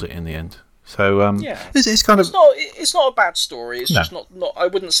it in the end. So it's kind of it's not a bad story. It's just not. I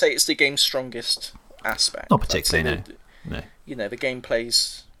wouldn't say it's the game's strongest aspect. Not particularly. No. You know, the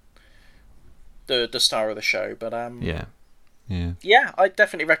gameplay's the star of the show, but yeah, I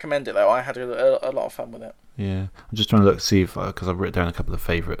definitely recommend it though. I had a lot of fun with it. Yeah, I'm just trying to see if because I've written down a couple of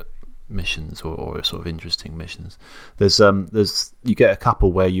favourite missions or sort of interesting missions. There's you get a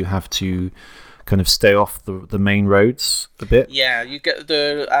couple where you have to kind of stay off the main roads a bit. Yeah, you get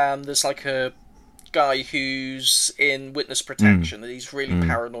there's like a guy who's in witness protection and he's really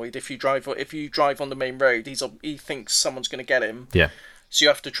paranoid. If you drive on the main road, he thinks someone's going to get him. Yeah. So you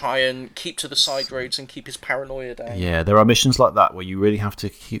have to try and keep to the side roads and keep his paranoia down. Yeah, there are missions like that where you really have to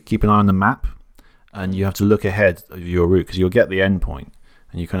keep an eye on the map and you have to look ahead of your route because you'll get the end point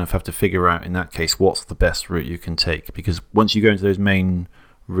and you kind of have to figure out in that case what's the best route you can take, because once you go into those main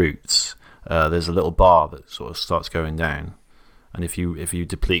routes, there's a little bar that sort of starts going down, and if you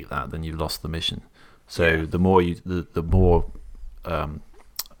deplete that, then you've lost the mission. So the more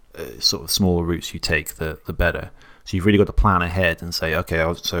sort of smaller routes you take, the better. So you've really got to plan ahead and say,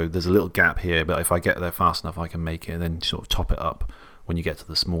 okay, so there's a little gap here, but if I get there fast enough, I can make it, and then sort of top it up when you get to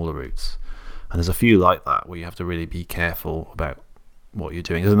the smaller routes. And there's a few like that where you have to really be careful about what you're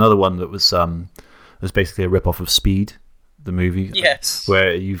doing. There's another one that was basically a rip-off of Speed, the movie. Yes.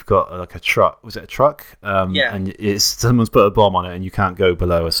 Where you've got like a truck. Was it a truck? And someone's put a bomb on it and you can't go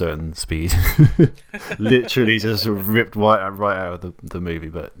below a certain speed. Literally just ripped right out of the movie.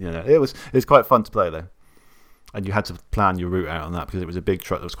 But, it was quite fun to play though. And you had to plan your route out on that because it was a big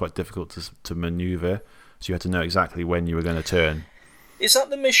truck that was quite difficult to manoeuvre. So you had to know exactly when you were going to turn. Is that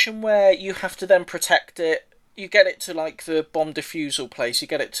the mission where you have to then protect it? You get it to like the bomb defusal place, you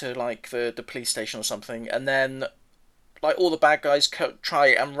get it to like the police station or something, and then like all the bad guys try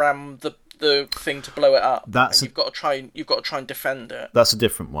and ram the thing to blow it up. You've got to try and defend it. That's a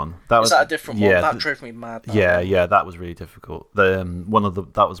different one. Is that a different one? That drove me mad. That was really difficult. That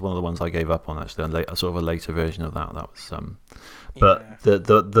was one of the ones I gave up on actually. Sort of a later version of that. That was But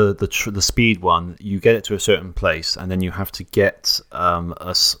the speed one, you get it to a certain place, and then you have to get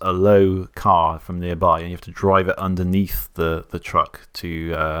a low car from nearby, and you have to drive it underneath the truck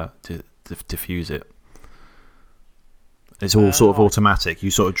to defuse it. It's all sort of automatic. You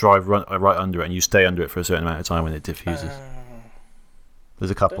sort of drive right under it, and you stay under it for a certain amount of time when it diffuses.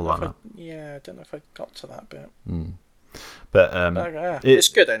 There's a couple like that. I don't know if I got to that bit. But it's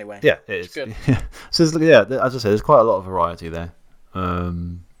good anyway. Yeah, it's good. So as I said, there's quite a lot of variety there.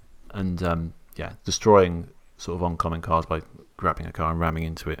 Destroying sort of oncoming cars by grabbing a car and ramming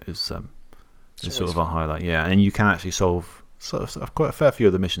into it is sort of a highlight. Yeah, and you can actually solve sort of quite a fair few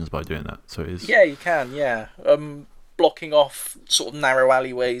of the missions by doing that. So it is. Yeah, you can. Yeah, blocking off sort of narrow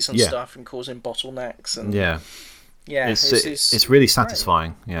alleyways and stuff and causing bottlenecks and it's really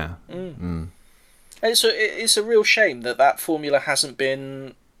satisfying. Great. Yeah. And it's a real shame that formula hasn't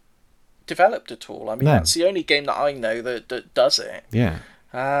been developed at all. I mean, that's the only game that I know that does it. Yeah.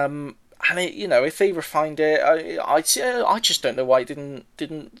 And it, if they refined it, I just don't know why it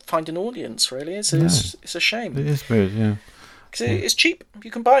didn't find an audience. Really, it's a shame. It is weird, yeah. Because it's cheap.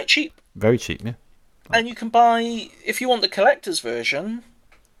 You can buy it cheap. Very cheap, yeah. And you can buy, if you want the collector's version,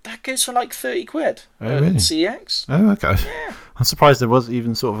 that goes for like 30 quid. Oh, really? CX. Oh, okay. Yeah. I'm surprised there was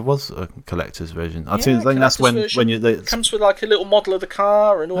a collector's version. I think that's when it comes with like a little model of the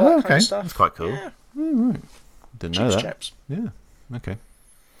car and all that kind of stuff. That's quite cool. Yeah. Right. Didn't know that. Chaps. Yeah. Okay.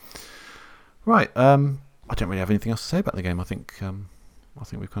 Right. I don't really have anything else to say about the game. I think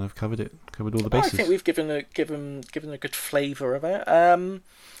we've kind of covered all the bases. I think we've given a good flavour of it.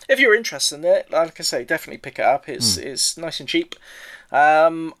 If you're interested in it, like I say, definitely pick it up. It's nice and cheap.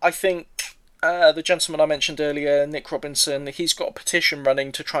 I think the gentleman I mentioned earlier, Nick Robinson, he's got a petition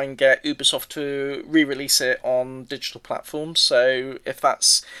running to try and get Ubisoft to re-release it on digital platforms. So if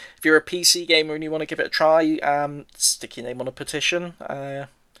you're a PC gamer and you want to give it a try, stick your name on a petition.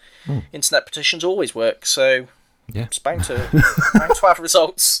 Internet petitions always work, so it's bound to have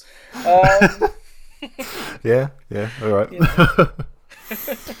results. Yeah, all right.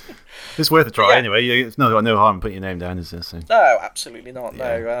 It's worth a try anyway. It's no harm in putting your name down, is there? So. No, absolutely not.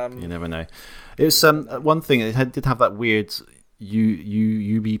 No, you never know. It was one thing. It did have that weird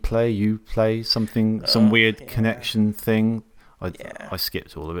you play something, some weird connection thing. I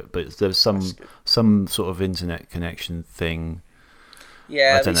skipped all of it, but there was some sort of internet connection thing.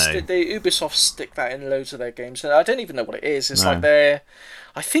 Yeah, don't know. Ubisoft stick that in loads of their games, and I don't even know what it is. It's No. like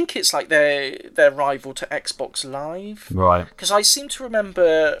I think it's like their rival to Xbox Live. Right. Because I seem to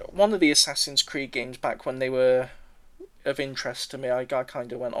remember one of the Assassin's Creed games back when they were of interest to me. I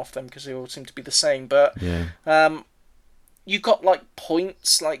kind of went off them because they all seem to be the same. But Yeah. you got like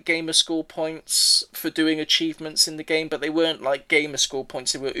points, like gamer score points for doing achievements in the game, but they weren't like gamer score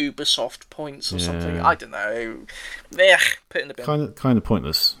points. They were Ubisoft points or something. I don't know. Put in the bin. Kind of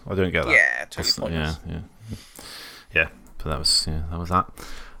pointless. I don't get that. Yeah, totally pointless. Yeah. But that was that.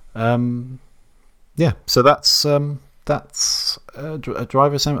 Yeah. So that's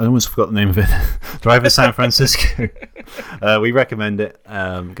Driver San. I almost forgot the name of it. Driver San Francisco. We recommend it. Go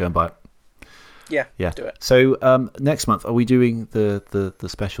and buy it. Yeah. Do it. So next month, are we doing the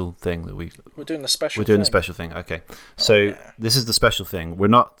special thing that we're doing the special? We're doing the special thing. Okay. So this is the special thing.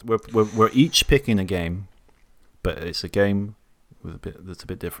 We're each picking a game, but it's a game that's a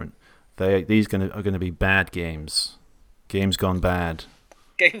bit different. These are going to be bad games. Games gone bad.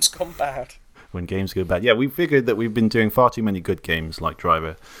 Games gone bad. When games go bad. Yeah, we figured that we've been doing far too many good games like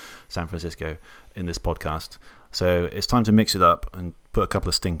Driver San Francisco in this podcast. So it's time to mix it up and put a couple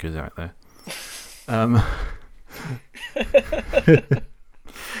of stinkers out there. And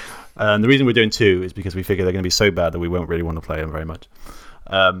the reason we're doing two is because we figure they're going to be so bad that we won't really want to play them very much.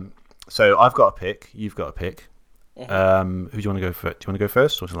 So I've got a pick. You've got a pick. Who do you want to go for? Do you want to go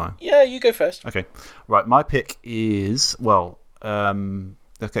first or shall I? Yeah, you go first. Okay. Right, my pick is,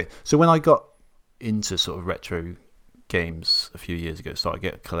 okay. So when I got into sort of retro games a few years ago,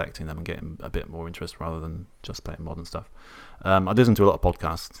 started collecting them and getting a bit more interest rather than just playing modern stuff. I listened to a lot of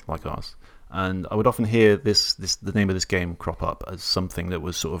podcasts like ours, and I would often hear the name of this game crop up as something that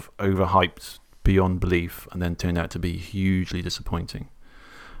was sort of overhyped beyond belief and then turned out to be hugely disappointing.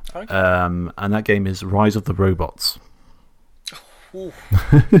 Okay. And that game is Rise of the Robots. Ooh.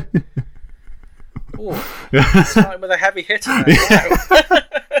 Starting with a heavy hitter there. Wow.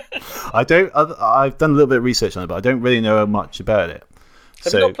 I've done a little bit of research on it, but I don't really know much about it.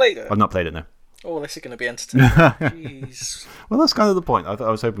 Have you not played it? I've not played it, no. Oh, this is going to be entertaining. Jeez. Well, that's kind of the point. I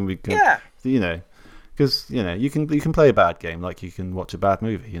was hoping we could, because you can play a bad game like you can watch a bad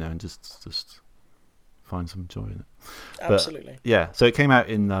movie, and just find some joy in it. Absolutely. But, yeah. So it came out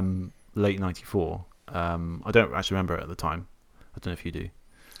in late '94. I don't actually remember it at the time. I don't know if you do.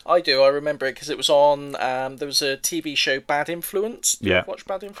 I do. I remember it because it was on. There was a TV show, Bad Influence. Did you watch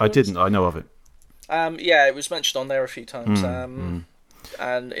Bad Influence? I didn't. I know of it. Yeah, it was mentioned on there a few times.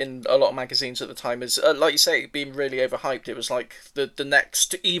 And in a lot of magazines at the time, is like you say, being really overhyped. It was like the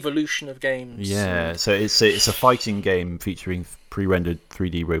next evolution of games. Yeah. So it's a fighting game featuring pre-rendered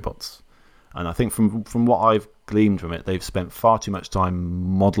 3D robots, and I think from what I've gleaned from it, they've spent far too much time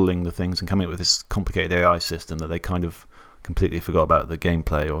modelling the things and coming up with this complicated AI system that they kind of completely forgot about the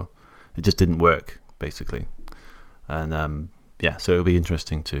gameplay, or it just didn't work basically. And so it'll be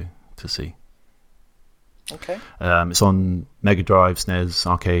interesting to see. Okay. It's on Mega Drive, SNES,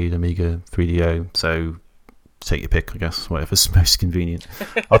 Arcade, Amiga, 3DO. So take your pick, I guess, whatever's most convenient.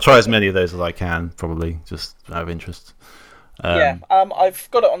 I'll try as many of those as I can, probably just out of interest. I've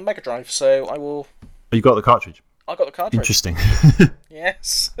got it on Mega Drive, so I will. You got the cartridge? I got the cartridge. Interesting.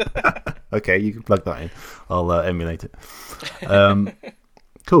 Yes. Okay, you can plug that in. I'll emulate it.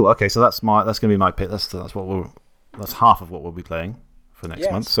 Cool. Okay, so that's going to be my pick. That's half of what we'll be playing for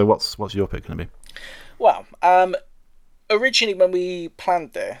next month. So what's your pick going to be? Well, originally when we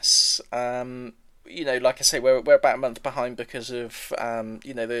planned this, like I say, we're about a month behind because of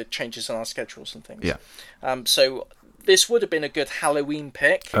the changes in our schedules and things. Yeah. So this would have been a good Halloween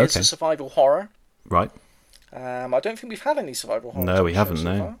pick. Okay. It's a survival horror. Right. I don't think we've had any survival horror. No, we haven't.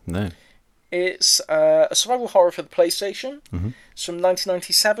 No. It's a survival horror for the PlayStation. Mm-hmm. It's from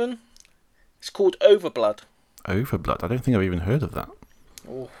 1997. It's called Overblood. Overblood. I don't think I've even heard of that.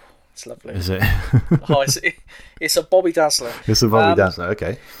 Oh, it's lovely. Is it? It's a Bobby Dazzler. It's a Bobby Dazzler.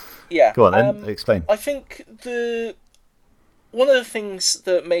 Okay. Yeah. Go on then. Explain. I think one of the things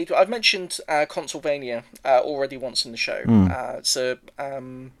that made... I've mentioned Consolvania already once in the show. It's a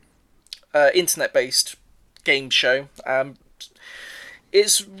internet-based game show.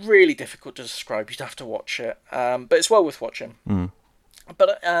 It's really difficult to describe. You'd have to watch it. But it's well worth watching.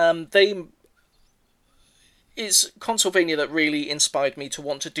 But it's Consolvania that really inspired me to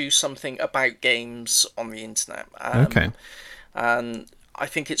want to do something about games on the internet. Okay. And I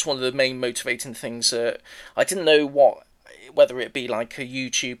think it's one of the main motivating things that I didn't know whether it be like a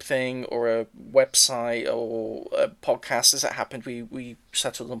YouTube thing or a website or a podcast. As it happened, we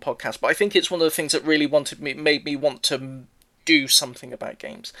settled on podcast. But I think it's one of the things that really made me want to do something about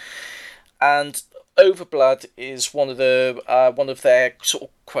games. And Overblood is one of their sort of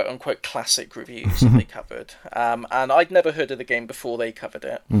quote unquote classic reviews that they covered, and I'd never heard of the game before they covered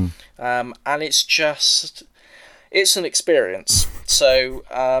it, and it's an experience. So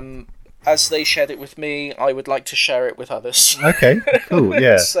as they shared it with me, I would like to share it with others. Okay, cool.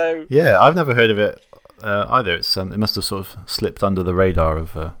 Yeah. So yeah, I've never heard of it either. It's it must have sort of slipped under the radar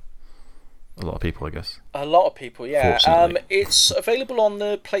of a lot of people, I guess. A lot of people, yeah. Fortunately. It's available on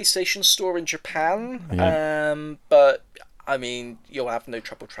the PlayStation Store in Japan, Yeah. but I mean, you'll have no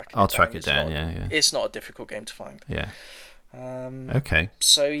trouble tracking it down. I'll track it down. Yeah. It's not a difficult game to find. Yeah. Okay.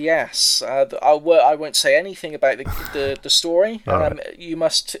 So yes, I won't say anything about the story. Right. You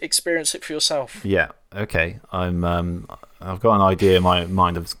must experience it for yourself. Yeah. Okay. I've got an idea in my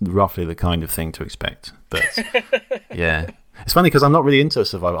mind of roughly the kind of thing to expect, but yeah, it's funny because I'm not really into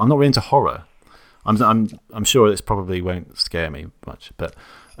survival. I'm not really into horror. I'm sure this probably won't scare me much, but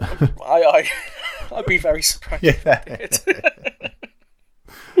I'd be very surprised. Yeah.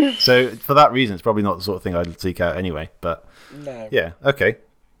 So for that reason, it's probably not the sort of thing I'd seek out anyway. But No. yeah, okay,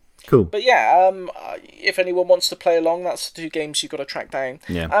 cool. But yeah, if anyone wants to play along, that's the two games you've got to track down.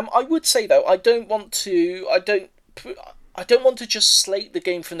 Yeah. I would say though, I don't want to just slate the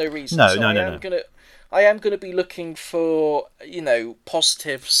game for no reason. No, so no. I am gonna be looking for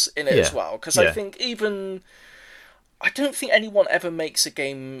positives in it as well, because I think I don't think anyone ever makes a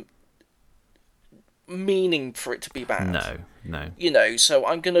game meaning for it to be bad. No. So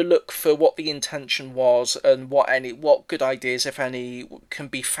I'm going to look for what the intention was and what good ideas, if any, can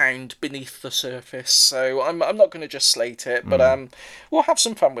be found beneath the surface. So I'm not going to just slate it, but we'll have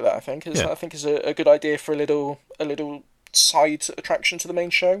some fun with it. I think is a good idea for a little side attraction to the main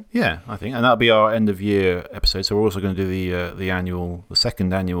show. Yeah, I think, and that'll be our end of year episode. So we're also going to do the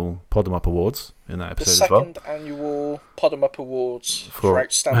second annual Pod 'em Up Awards in that episode as well. The second annual Pod 'em Up Awards for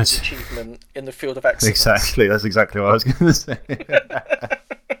outstanding achievement in the field of excellence. Exactly, that's exactly what I was going to say.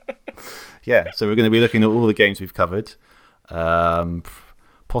 Yeah, so we're going to be looking at all the games we've covered,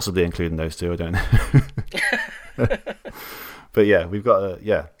 possibly including those two. I don't know, but yeah, we've got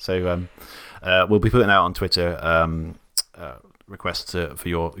So we'll be putting out on Twitter. Requests for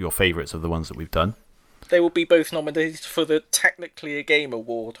your favourites of the ones that we've done. They will be both nominated for the Technically a Game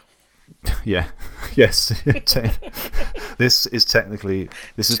Award. Yeah. Yes. This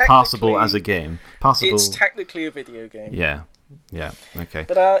is passable as a game. Passable. It's technically a video game. Yeah. Yeah. Okay.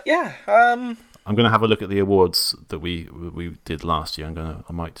 But I'm going to have a look at the awards that we did last year.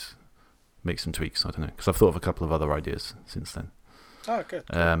 I might make some tweaks. I don't know, because I've thought of a couple of other ideas since then. Oh, good.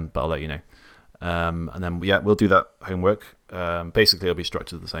 But I'll let you know. And then we'll do that homework. Basically, it'll be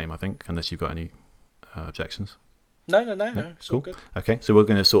structured the same, I think, unless you've got any objections. No. It's cool. All good. Okay, so we're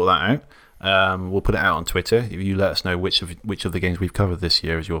going to sort that out. We'll put it out on Twitter. If you let us know which of the games we've covered this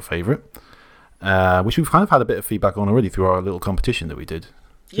year is your favourite, which we've kind of had a bit of feedback on already through our little competition that we did,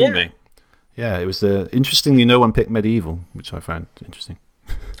 didn't we? Yeah, it was interestingly no one picked Medieval, which I found interesting.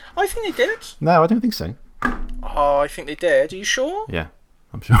 I think they did. No, I don't think so. Oh, I think they did. Are you sure? Yeah,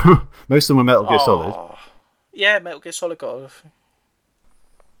 I'm sure. Most of them were Metal Gear Solid. Yeah, Metal Gear Solid got.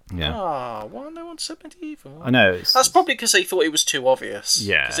 Yeah. Well, no one said Medieval. I know. That's probably because they thought it was too obvious.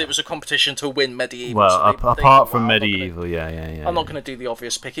 Yeah. Because it was a competition to win Medieval. Well, so apart from Medieval, yeah. I'm not going to do the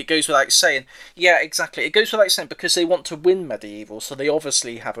obvious pick. It goes without saying. Yeah, exactly. It goes without saying because they want to win Medieval, so they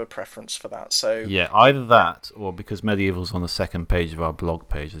obviously have a preference for that. So yeah, either that or because Medieval's on the second page of our blog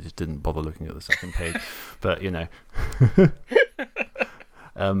page, I just didn't bother looking at the second page. But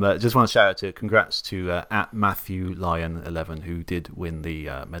just want to shout out congrats to at Matthew Lyon 11 who did win the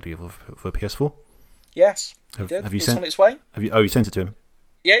Medieval for PS4. Yes, have you it's sent on its way? You sent it to him?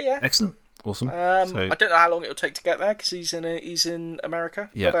 Yeah. Excellent, awesome. I don't know how long it'll take to get there because he's in America.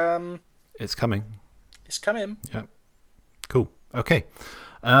 Yeah, but, it's coming. It's coming. Yeah, cool. Okay,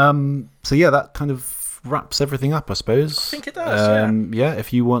 so yeah, that kind of wraps everything up, I suppose. I think it does. Yeah.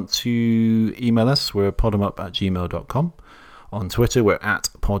 If you want to email us, we're podemup@gmail.com. On Twitter, we're at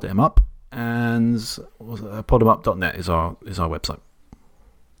podemup, and podemup.net is our website.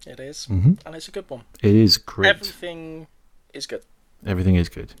 It is, and it's a good one. It is great. Everything is good. Everything is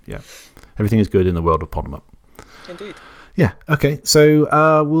good. Yeah, everything is good in the world of Podemup. Indeed. Yeah. Okay. So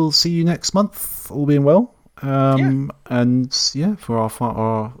we'll see you next month, all being well. And for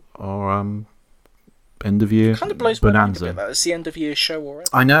our end of year kind of blows bonanza. My mind a bit, that it's the end of year show already.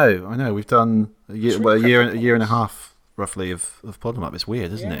 I know. We've done a year and a half. Roughly of Podemup. It's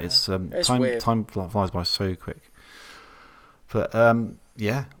weird, isn't it? It's weird. Time flies by so quick. But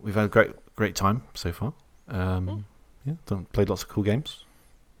we've had a great time so far. Played lots of cool games.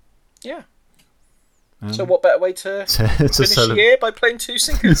 Yeah. So what better way to finish the year by playing two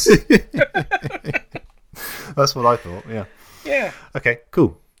sinkers? That's what I thought, yeah. Yeah. Okay,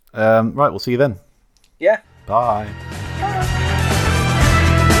 cool. Right, we'll see you then. Yeah. Bye. Bye.